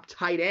top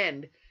tight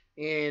end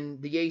in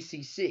the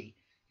ACC.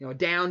 A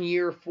down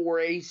year for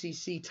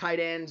ACC tight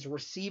ends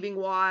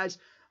receiving-wise.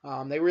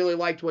 They really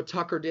liked what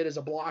Tucker did as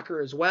a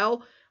blocker as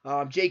well.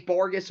 Jake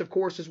Bargas, of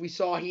course, as we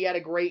saw, he had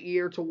a great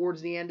year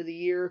towards the end of the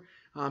year.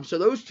 So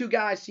those 2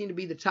 guys seem to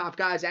be the top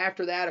guys.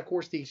 After that, of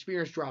course, the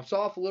experience drops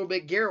off a little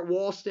bit. Garrett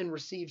Walston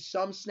received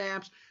some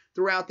snaps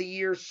throughout the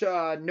year.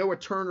 Noah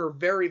Turner,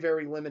 very,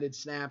 very limited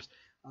snaps.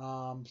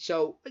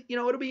 So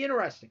it'll be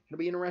interesting. It'll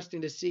be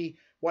interesting to see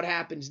what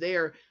happens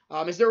there.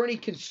 Is there any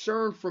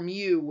concern from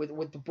you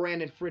with the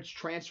Brandon Fritz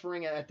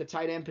transferring at the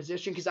tight end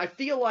position? Because I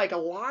feel like a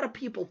lot of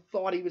people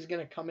thought he was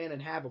going to come in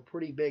and have a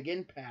pretty big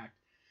impact.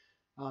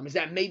 Is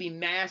that maybe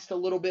masked a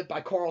little bit by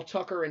Carl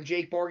Tucker and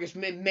Jake Bargas?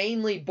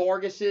 Mainly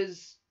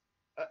Bargas's,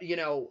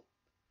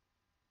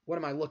 what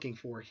am I looking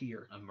for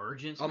here?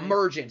 Emergence.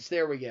 Emergence.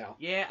 There we go.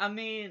 Yeah, I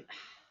mean,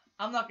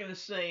 I'm not going to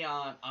say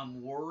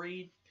I'm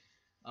worried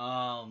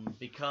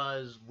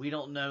because we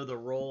don't know the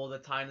role the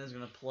tight end is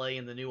going to play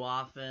in the new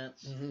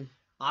offense. Mm-hmm.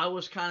 I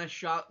was kind of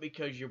shocked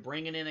because you're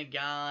bringing in a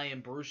guy in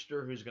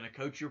Brewster who's going to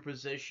coach your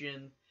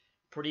position,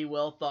 pretty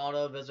well thought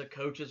of as a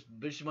coach as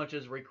much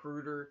as a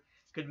recruiter,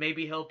 could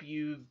maybe help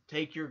you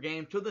take your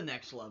game to the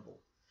next level.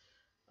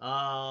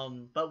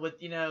 But with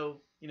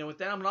with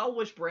that, I'll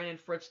wish Brandon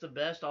Fritz the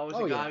best. Always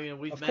a guy,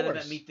 we've met him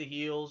at Meet the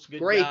Heels.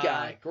 Great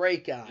guy.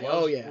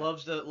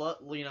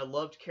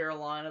 Loved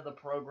Carolina, the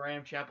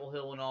program, Chapel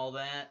Hill, and all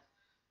that.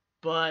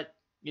 But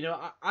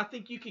I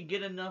think you can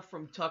get enough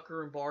from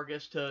Tucker and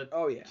Bargas to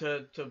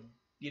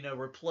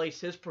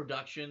replace his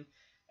production.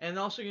 And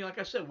also, like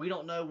I said, we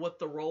don't know what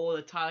the role of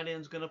the tight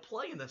end is going to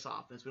play in this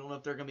offense. We don't know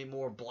if they're going to be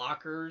more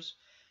blockers,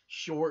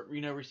 short,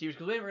 receivers,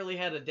 because we haven't really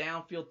had a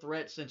downfield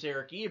threat since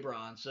Eric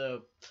Ebron.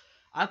 So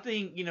I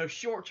think,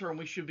 short term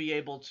we should be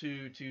able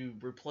to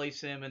replace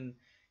him, and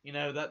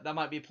that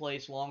might be a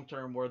place long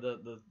term where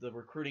the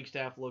recruiting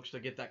staff looks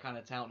to get that kind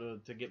of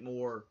talent to get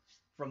more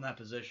from that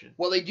position.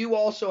 Well, they do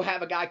also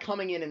have a guy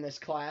coming in this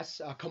class,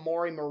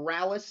 Kamari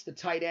Morales, the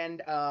tight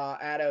end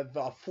out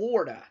of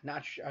Florida.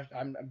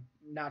 I'm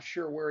not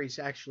sure where he's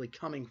actually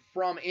coming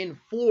from in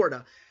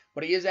Florida,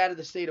 but he is out of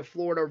the state of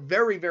Florida.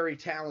 Very, very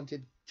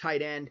talented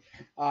tight end,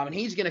 and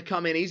he's going to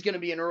come in. He's going to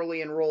be an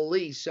early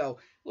enrollee, so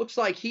looks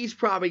like he's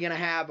probably going to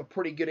have a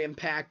pretty good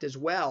impact as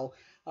well.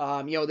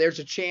 There's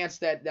a chance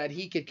that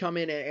he could come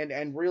in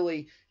and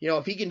really,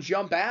 if he can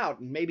jump out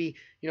and maybe,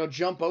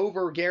 jump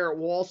over Garrett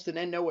Walston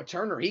and Noah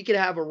Turner, he could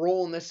have a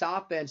role in this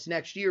offense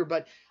next year.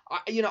 But,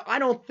 I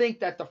don't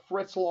think that the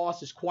Fritz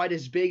loss is quite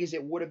as big as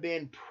it would have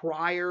been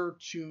prior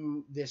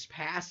to this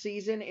past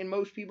season in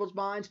most people's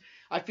minds.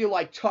 I feel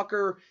like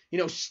Tucker,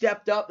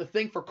 stepped up. The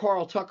thing for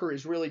Carl Tucker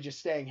is really just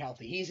staying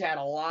healthy. He's had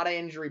a lot of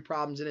injury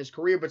problems in his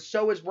career, but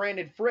so has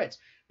Brandon Fritz.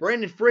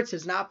 Brandon Fritz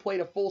has not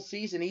played a full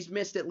season. He's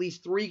missed at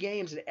least 3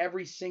 games in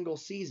every single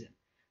season.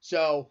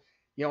 So,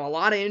 A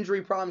lot of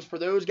injury problems for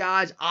those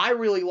guys. I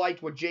really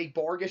liked what Jake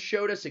Bargas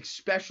showed us,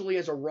 especially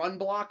as a run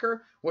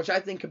blocker, which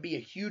I think could be a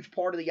huge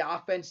part of the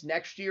offense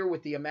next year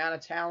with the amount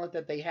of talent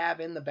that they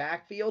have in the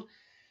backfield.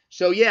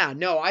 So,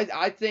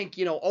 I think,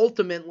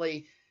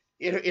 ultimately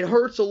it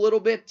hurts a little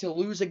bit to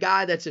lose a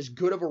guy that's as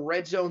good of a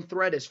red zone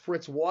threat as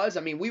Fritz was. I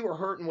mean, we were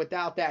hurting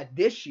without that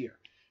this year.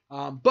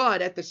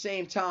 But at the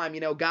same time,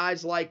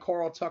 guys like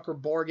Carl Tucker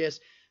Bargas,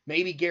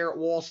 maybe Garrett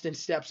Walston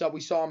steps up. We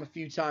saw him a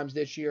few times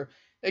this year.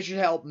 They should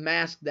help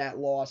mask that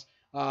loss,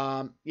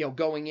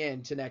 going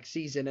into next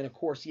season. And, of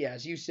course,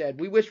 as you said,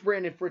 we wish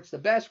Brandon Fritz the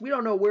best. We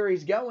don't know where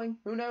he's going.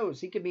 Who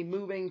knows? He could be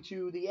moving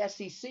to the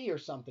SEC or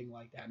something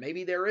like that.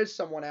 Maybe there is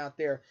someone out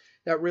there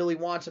that really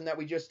wants him that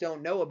we just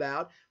don't know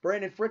about.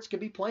 Brandon Fritz could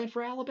be playing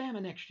for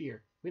Alabama next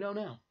year. We don't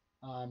know.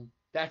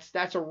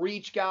 That's a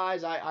reach,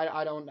 guys.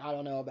 I don't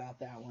know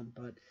about that one,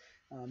 but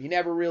you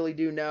never really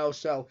do know.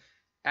 So,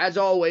 as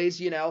always,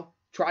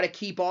 try to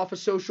keep off of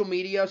social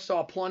media.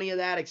 Saw plenty of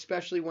that,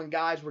 especially when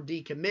guys were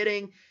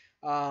decommitting,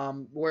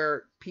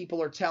 where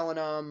people are telling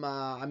them,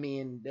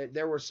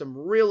 there were some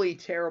really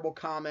terrible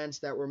comments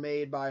that were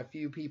made by a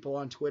few people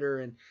on Twitter.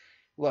 And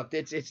look,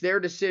 it's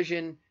their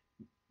decision.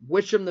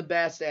 Wish them the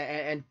best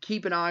and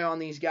keep an eye on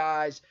these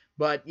guys.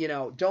 But,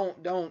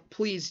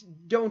 please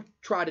don't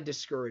try to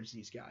discourage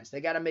these guys.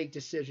 They got to make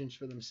decisions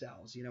for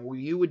themselves.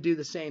 You would do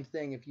the same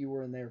thing if you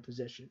were in their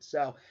position.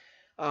 So,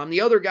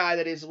 the other guy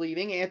that is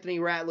leaving, Anthony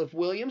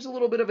Ratliff-Williams, a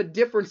little bit of a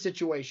different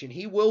situation.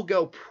 He will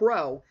go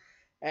pro.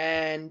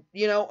 And,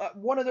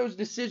 one of those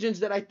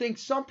decisions that I think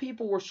some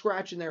people were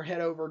scratching their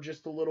head over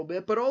just a little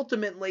bit. But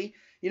ultimately,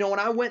 when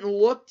I went and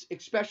looked,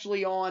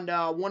 especially on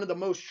one of the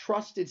most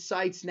trusted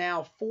sites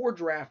now for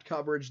draft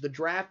coverage, the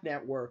Draft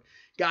Network,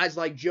 guys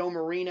like Joe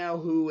Marino,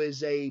 who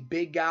is a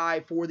big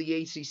guy for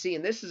the ACC.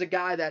 And this is a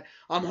guy that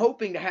I'm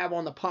hoping to have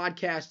on the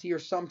podcast here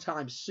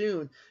sometime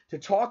soon to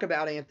talk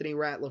about Anthony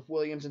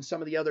Ratliff-Williams and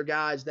some of the other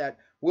guys that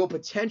will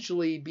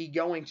potentially be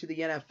going to the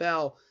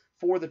NFL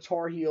for the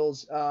Tar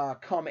Heels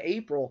come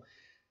April.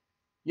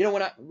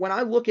 When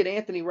I look at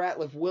Anthony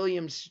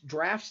Ratliff-Williams'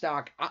 draft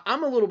stock,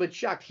 I'm a little bit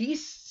shocked.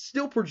 He's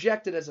still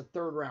projected as a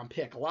third-round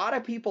pick. A lot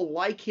of people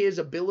like his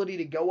ability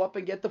to go up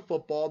and get the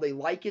football. They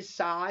like his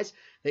size.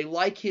 They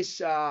like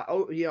his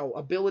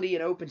ability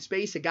in open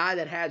space, a guy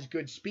that has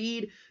good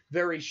speed,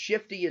 very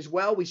shifty as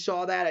well. We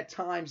saw that at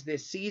times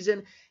this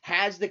season.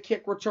 Has the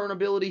kick return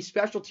ability.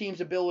 Special teams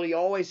ability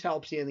always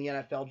helps you in the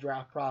NFL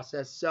draft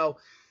process. So,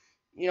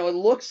 it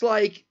looks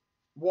like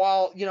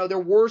while, there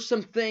were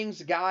some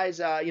things, guys,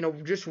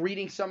 just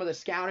reading some of the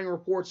scouting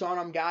reports on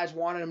him, guys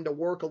wanted him to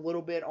work a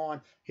little bit on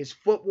his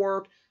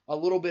footwork, a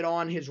little bit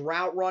on his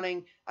route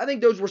running. I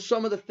think those were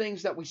some of the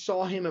things that we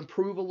saw him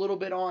improve a little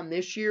bit on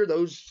this year.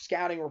 Those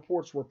scouting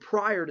reports were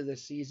prior to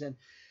this season,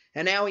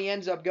 and now he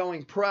ends up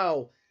going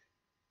pro.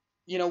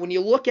 When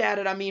you look at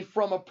it,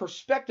 from a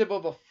perspective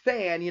of a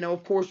fan,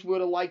 of course, we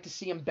would have liked to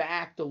see him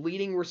back, the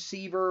leading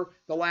receiver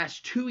the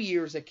last 2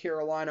 years at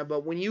Carolina.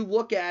 But when you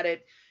look at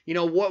it,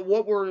 what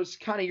was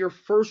kind of your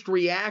first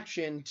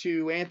reaction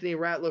to Anthony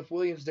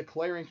Ratliff-Williams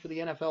declaring for the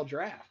NFL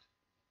draft?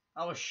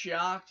 I was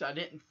shocked. I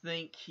didn't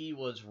think he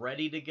was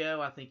ready to go.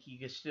 I think he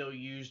could still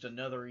used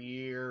another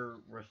year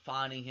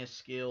refining his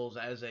skills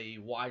as a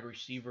wide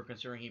receiver,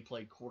 considering he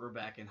played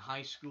quarterback in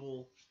high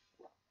school.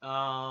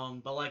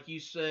 But like you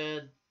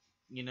said,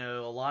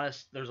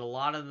 there's a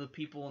lot of the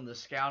people in the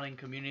scouting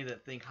community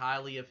that think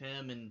highly of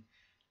him and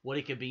what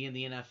he could be in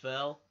the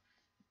NFL.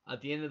 At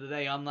the end of the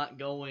day, I'm not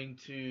going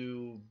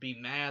to be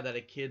mad that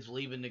a kid's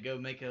leaving to go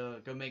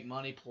make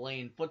money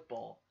playing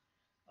football.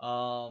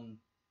 The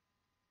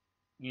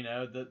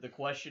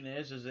question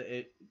is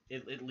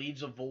it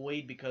leaves a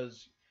void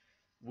because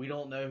we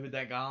don't know who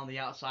that guy on the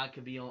outside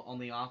could be on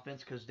the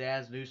offense, because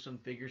Daz Newsome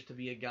figures to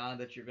be a guy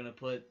that you're going to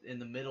put in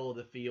the middle of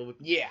the field.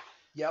 Yeah.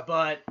 Yep.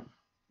 But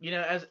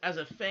as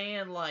a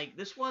fan, like,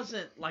 this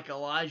wasn't like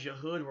Elijah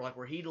Hood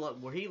where he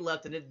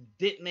left and it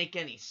didn't make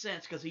any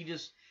sense because he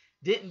just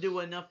didn't do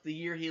enough the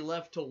year he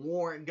left to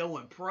warrant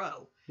going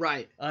pro.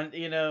 Right. And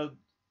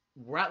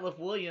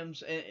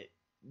Ratliff-Williams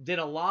did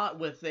a lot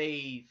with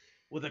a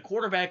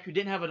quarterback who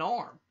didn't have an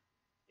arm.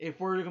 If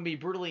we're going to be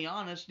brutally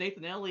honest,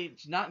 Nathan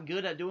Elliott's not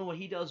good at doing what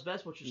he does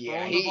best, which is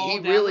throwing the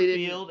ball down the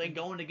field and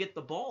going to get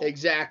the ball.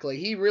 Exactly.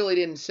 He really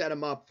didn't set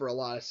him up for a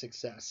lot of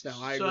success. No,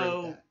 I agree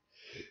with that.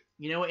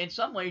 In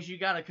some ways, you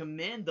got to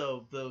commend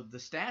the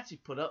stats he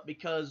put up,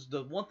 because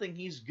the one thing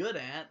he's good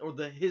at, or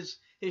his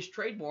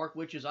trademark,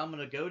 which is I'm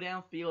going to go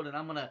downfield and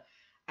I'm going to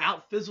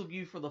out-fizzle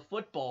you for the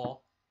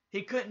football,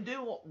 he couldn't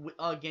do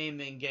game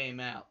in,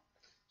 game out.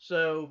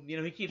 So,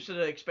 he keeps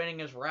expanding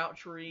his route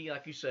tree,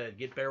 like you said,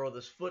 get better with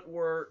his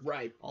footwork,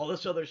 right? All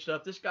this other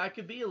stuff. This guy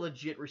could be a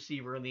legit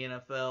receiver in the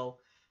NFL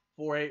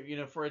for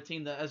a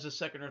team that has a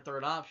second or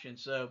third option.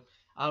 So,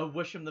 I would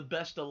wish him the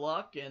best of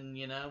luck,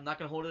 and I'm not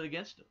going to hold it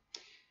against him.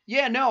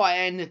 Yeah, no,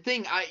 and the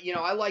thing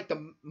I like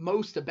the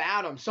most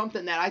about him,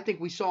 something that I think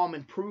we saw him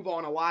improve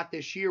on a lot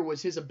this year,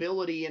 was his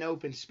ability in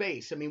open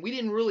space. We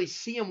didn't really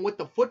see him with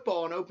the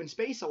football in open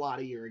space a lot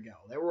a year ago.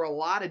 There were a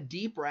lot of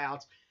deep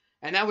routes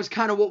And that was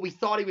kind of what we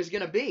thought he was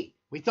going to be.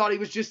 We thought he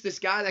was just this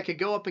guy that could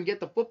go up and get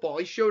the football.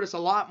 He showed us a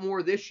lot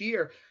more this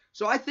year.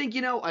 So I think,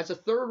 as a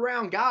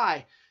third-round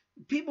guy,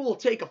 people will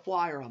take a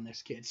flyer on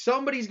this kid.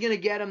 Somebody's going to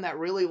get him that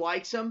really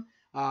likes him.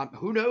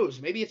 Who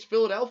knows? Maybe it's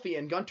Philadelphia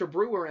and Gunter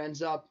Brewer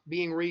ends up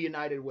being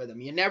reunited with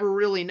him. You never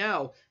really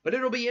know. But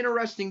it'll be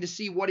interesting to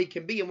see what he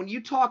can be. And when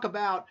you talk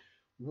about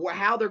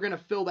how they're going to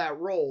fill that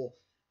role,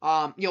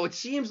 it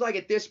seems like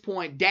at this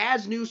point,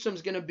 Daz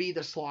Newsome's going to be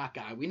the slot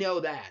guy. We know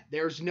that.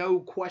 There's no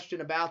question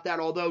about that.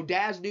 Although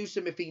Daz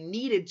Newsome, if he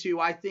needed to,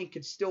 I think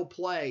could still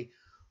play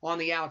on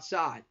the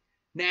outside.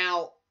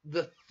 Now,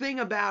 the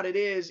thing about it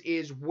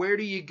is where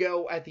do you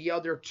go at the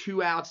other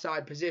two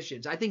outside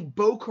positions? I think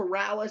Beau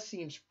Corrales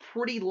seems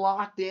pretty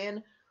locked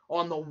in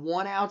on the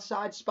one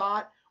outside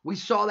spot. We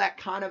saw that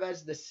kind of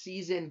as the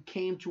season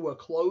came to a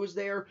close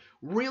there.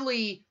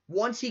 Really,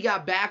 once he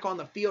got back on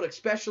the field,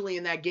 especially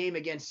in that game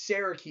against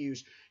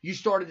Syracuse, you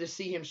started to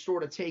see him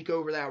sort of take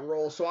over that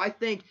role. So I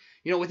think,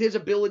 with his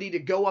ability to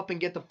go up and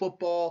get the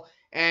football,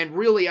 and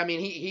really,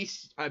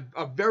 he's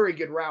a very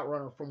good route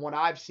runner from what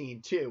I've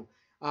seen too.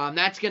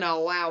 That's going to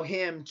allow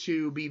him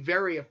to be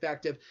very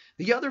effective.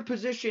 The other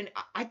position,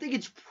 I think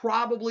it's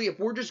probably, if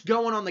we're just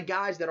going on the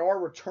guys that are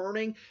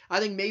returning,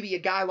 I think maybe a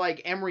guy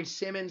like Emery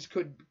Simmons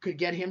could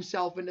get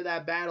himself into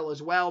that battle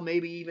as well,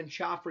 maybe even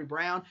Joffrey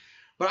Brown.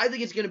 But I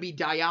think it's going to be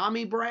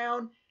Dyami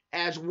Brown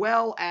as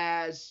well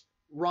as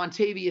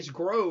Rontavious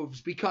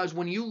Groves, because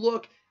when you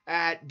look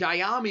at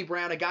Dyami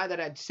Brown, a guy that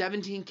had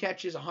 17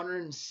 catches,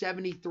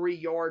 173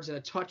 yards, and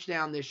a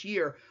touchdown this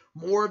year,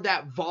 more of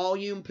that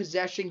volume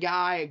possession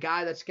guy, a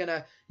guy that's going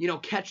to,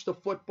 catch the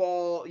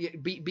football,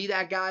 be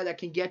that guy that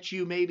can get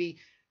you maybe,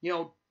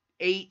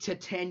 8 to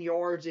 10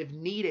 yards if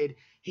needed.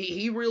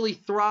 He really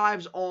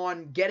thrives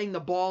on getting the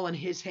ball in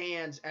his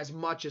hands as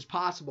much as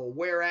possible.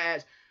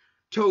 Whereas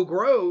Toe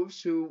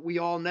Groves, who we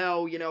all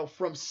know,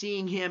 from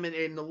seeing him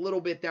in the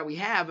little bit that we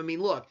have,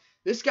 look,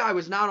 this guy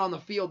was not on the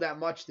field that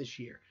much this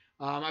year.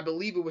 I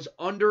believe it was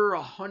under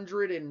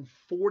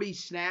 140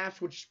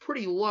 snaps, which is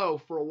pretty low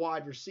for a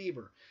wide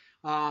receiver.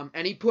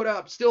 And he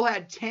still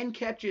had 10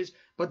 catches,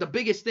 but the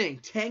biggest thing,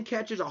 10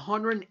 catches,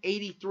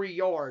 183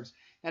 yards,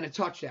 and a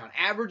touchdown.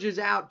 Averages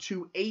out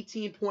to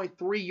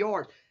 18.3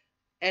 yards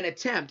an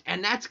attempt,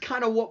 and that's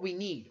kind of what we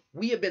need.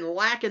 We have been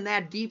lacking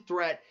that deep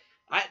threat.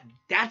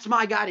 That's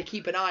my guy to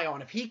keep an eye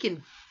on. If he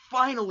can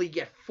finally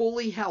get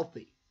fully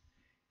healthy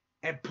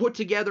and put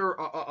together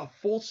a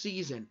full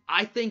season,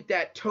 I think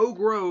that Toe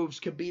Groves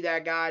could be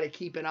that guy to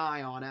keep an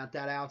eye on at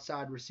that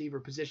outside receiver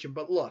position.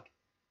 But look,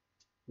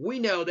 we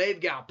know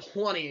they've got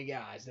plenty of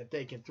guys that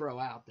they can throw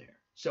out there.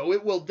 So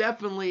it will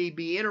definitely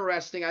be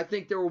interesting. I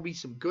think there will be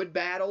some good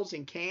battles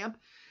in camp.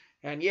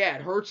 And yeah,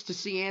 it hurts to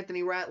see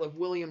Anthony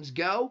Ratliff-Williams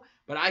go.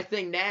 But I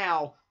think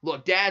now,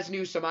 look, Daz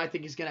Newsome, I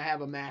think, is going to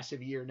have a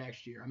massive year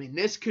next year.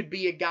 This could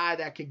be a guy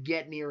that could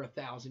get near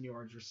 1,000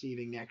 yards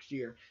receiving next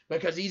year,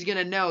 because he's going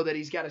to know that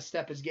he's got to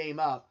step his game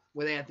up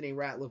with Anthony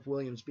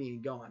Ratliff-Williams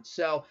being gone.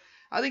 So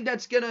I think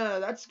that's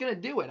gonna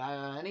do it.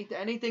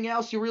 Anything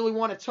else you really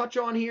want to touch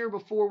on here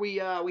before we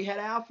head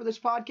out for this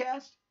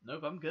podcast?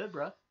 Nope, I'm good,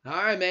 bro. All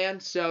right, man.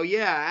 So,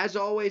 yeah, as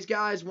always,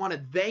 guys, want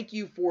to thank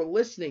you for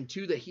listening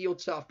to the Heel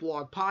Tough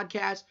Blog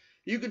Podcast.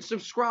 You can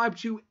subscribe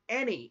to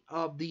any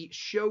of the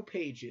show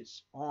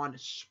pages on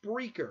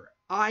Spreaker,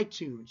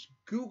 iTunes,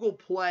 Google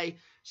Play,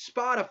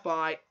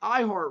 Spotify,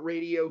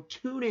 iHeartRadio,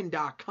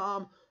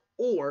 TuneIn.com,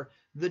 or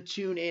the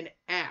TuneIn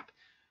app.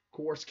 Of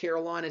course,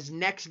 Carolina's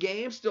next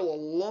game, still a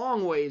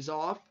long ways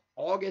off,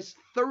 August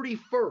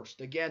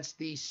 31st against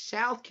the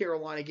South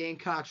Carolina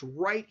Gamecocks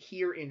right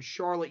here in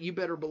Charlotte. You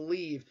better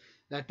believe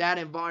that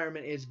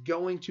environment is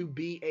going to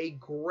be a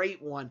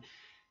great one,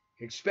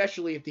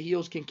 especially if the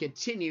Heels can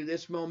continue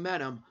this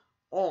momentum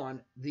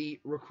on the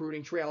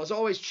recruiting trail. As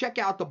always, check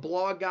out the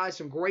blog, guys.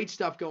 Some great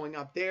stuff going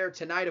up there.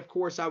 Tonight, of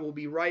course, I will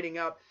be writing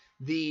up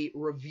the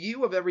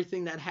review of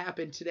everything that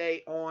happened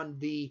today on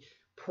the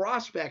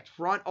prospect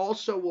front.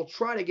 Also, we'll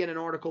try to get an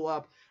article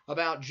up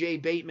about Jay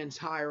Bateman's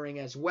hiring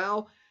as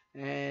well.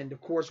 And,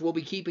 of course, we'll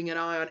be keeping an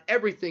eye on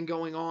everything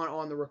going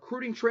on the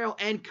recruiting trail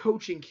and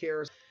coaching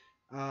cares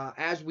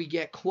as we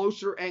get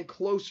closer and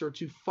closer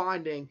to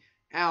finding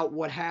out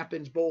what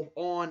happens both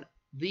on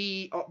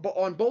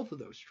both of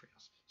those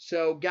trails.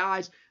 So,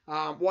 guys,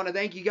 want to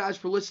thank you guys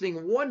for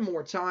listening one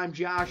more time.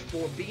 Josh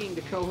for being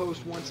the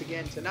co-host once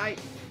again tonight.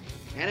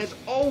 And as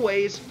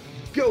always,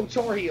 go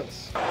Tar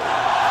Heels!